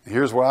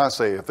 Here's what I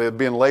say. If they'd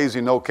been lazy,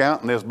 no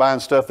count, and they was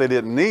buying stuff they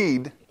didn't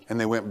need, and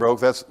they went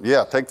broke, take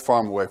the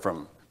farm away from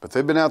them. But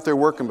they've been out there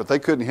working, but they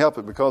couldn't help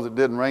it because it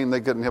didn't rain.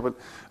 They couldn't help it.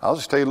 I'll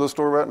just tell you a little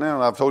story right now,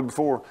 and I've told you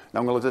before, and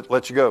I'm going to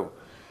let you go.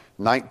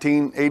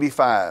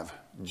 1985,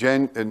 in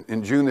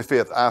June the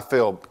 5th, I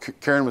fell.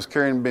 Karen was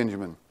carrying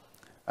Benjamin.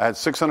 I had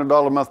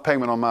 $600 a month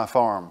payment on my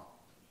farm.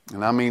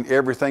 And I mean,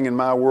 everything in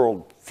my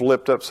world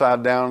flipped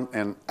upside down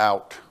and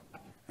out.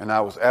 And I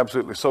was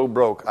absolutely so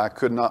broke, I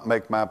could not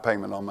make my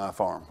payment on my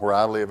farm where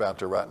I live out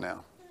there right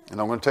now.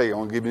 And I'm going to tell you, I'm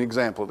going to give you an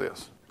example of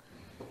this.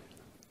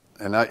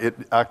 And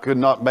I could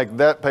not make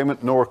that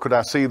payment, nor could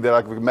I see that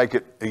I could make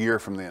it a year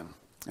from then.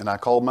 And I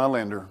called my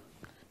lender.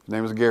 His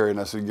name was Gary. And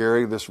I said,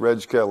 Gary, this is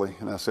Reg Kelly.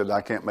 And I said,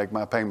 I can't make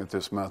my payment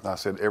this month. I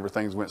said,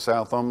 everything's went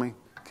south on me.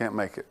 Can't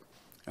make it.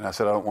 And I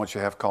said, I don't want you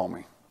to have to call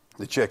me.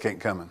 The check ain't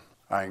coming.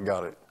 I ain't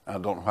got it. I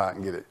don't know how I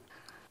can get it.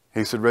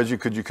 He said, Reggie,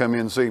 could you come in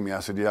and see me? I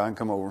said, yeah, I can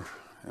come over.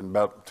 And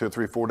about 2 or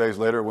 3, 4 days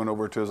later, I went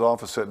over to his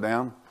office, sat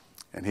down,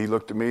 and he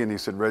looked at me and he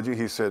said, Reggie,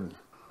 he said,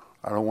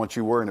 I don't want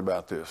you worrying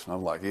about this. And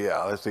I'm like,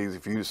 yeah, that's easy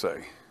for you to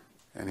say.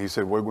 And he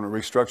said, we're going to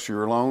restructure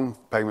your loan,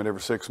 payment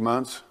every 6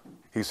 months.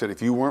 He said,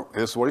 if you weren't,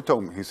 this is what he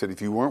told me. He said,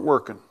 if you weren't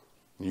working,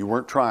 you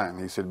weren't trying,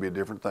 he said, it'd be a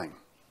different thing.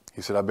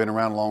 He said, I've been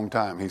around a long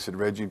time. He said,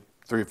 Reggie,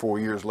 3 or 4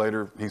 years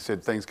later, he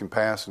said, things can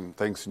pass and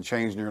things can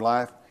change in your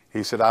life.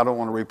 He said, I don't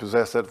want to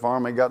repossess that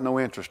farm. I ain't got no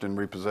interest in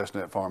repossessing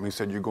that farm. He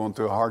said, you're going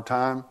through a hard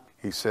time.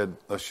 He said,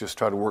 let's just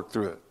try to work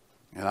through it.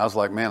 And I was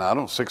like,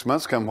 man, 6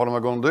 months come, what am I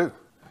going to do?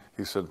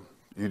 He said,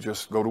 you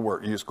just go to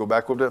work. You just go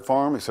back over to that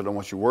farm. He said, I don't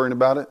want you worrying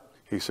about it.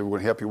 He said, we're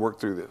going to help you work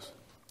through this.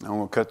 I'm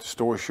going to cut the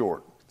story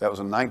short. That was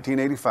in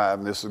 1985,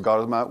 and this is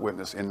God as my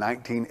witness. In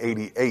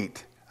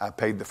 1988, I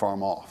paid the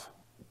farm off.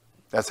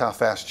 That's how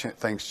fast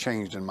things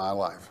changed in my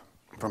life.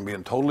 From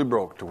being totally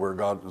broke to where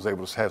God was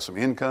able to have some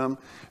income.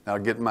 Now,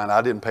 get in mind,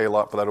 I didn't pay a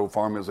lot for that old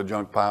farm. It was a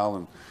junk pile,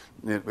 and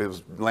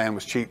land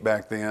was cheap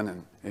back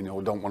then, and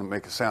don't want to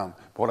make it sound.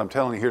 But what I'm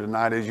telling you here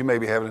tonight is you may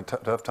be having a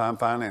tough time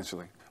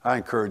financially. I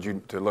encourage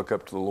you to look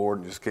up to the Lord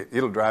and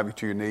it'll drive you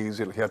to your knees.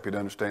 It'll help you to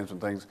understand some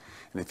things.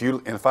 And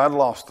if I'd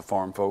lost the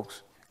farm,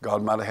 folks,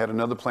 God might have had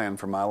another plan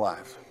for my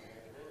life.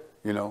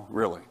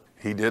 Really.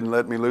 He didn't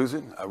let me lose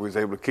it. I was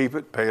able to keep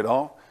it, pay it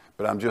off.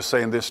 But I'm just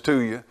saying this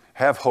to you.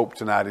 Have hope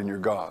tonight in your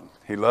God.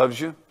 He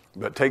loves you,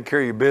 but take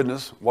care of your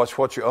business. Watch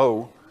what you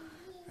owe,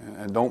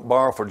 and don't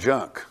borrow for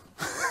junk.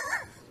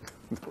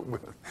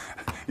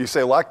 You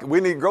say,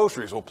 we need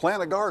groceries. Well,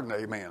 plant a garden,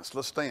 amen. So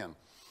let's stand.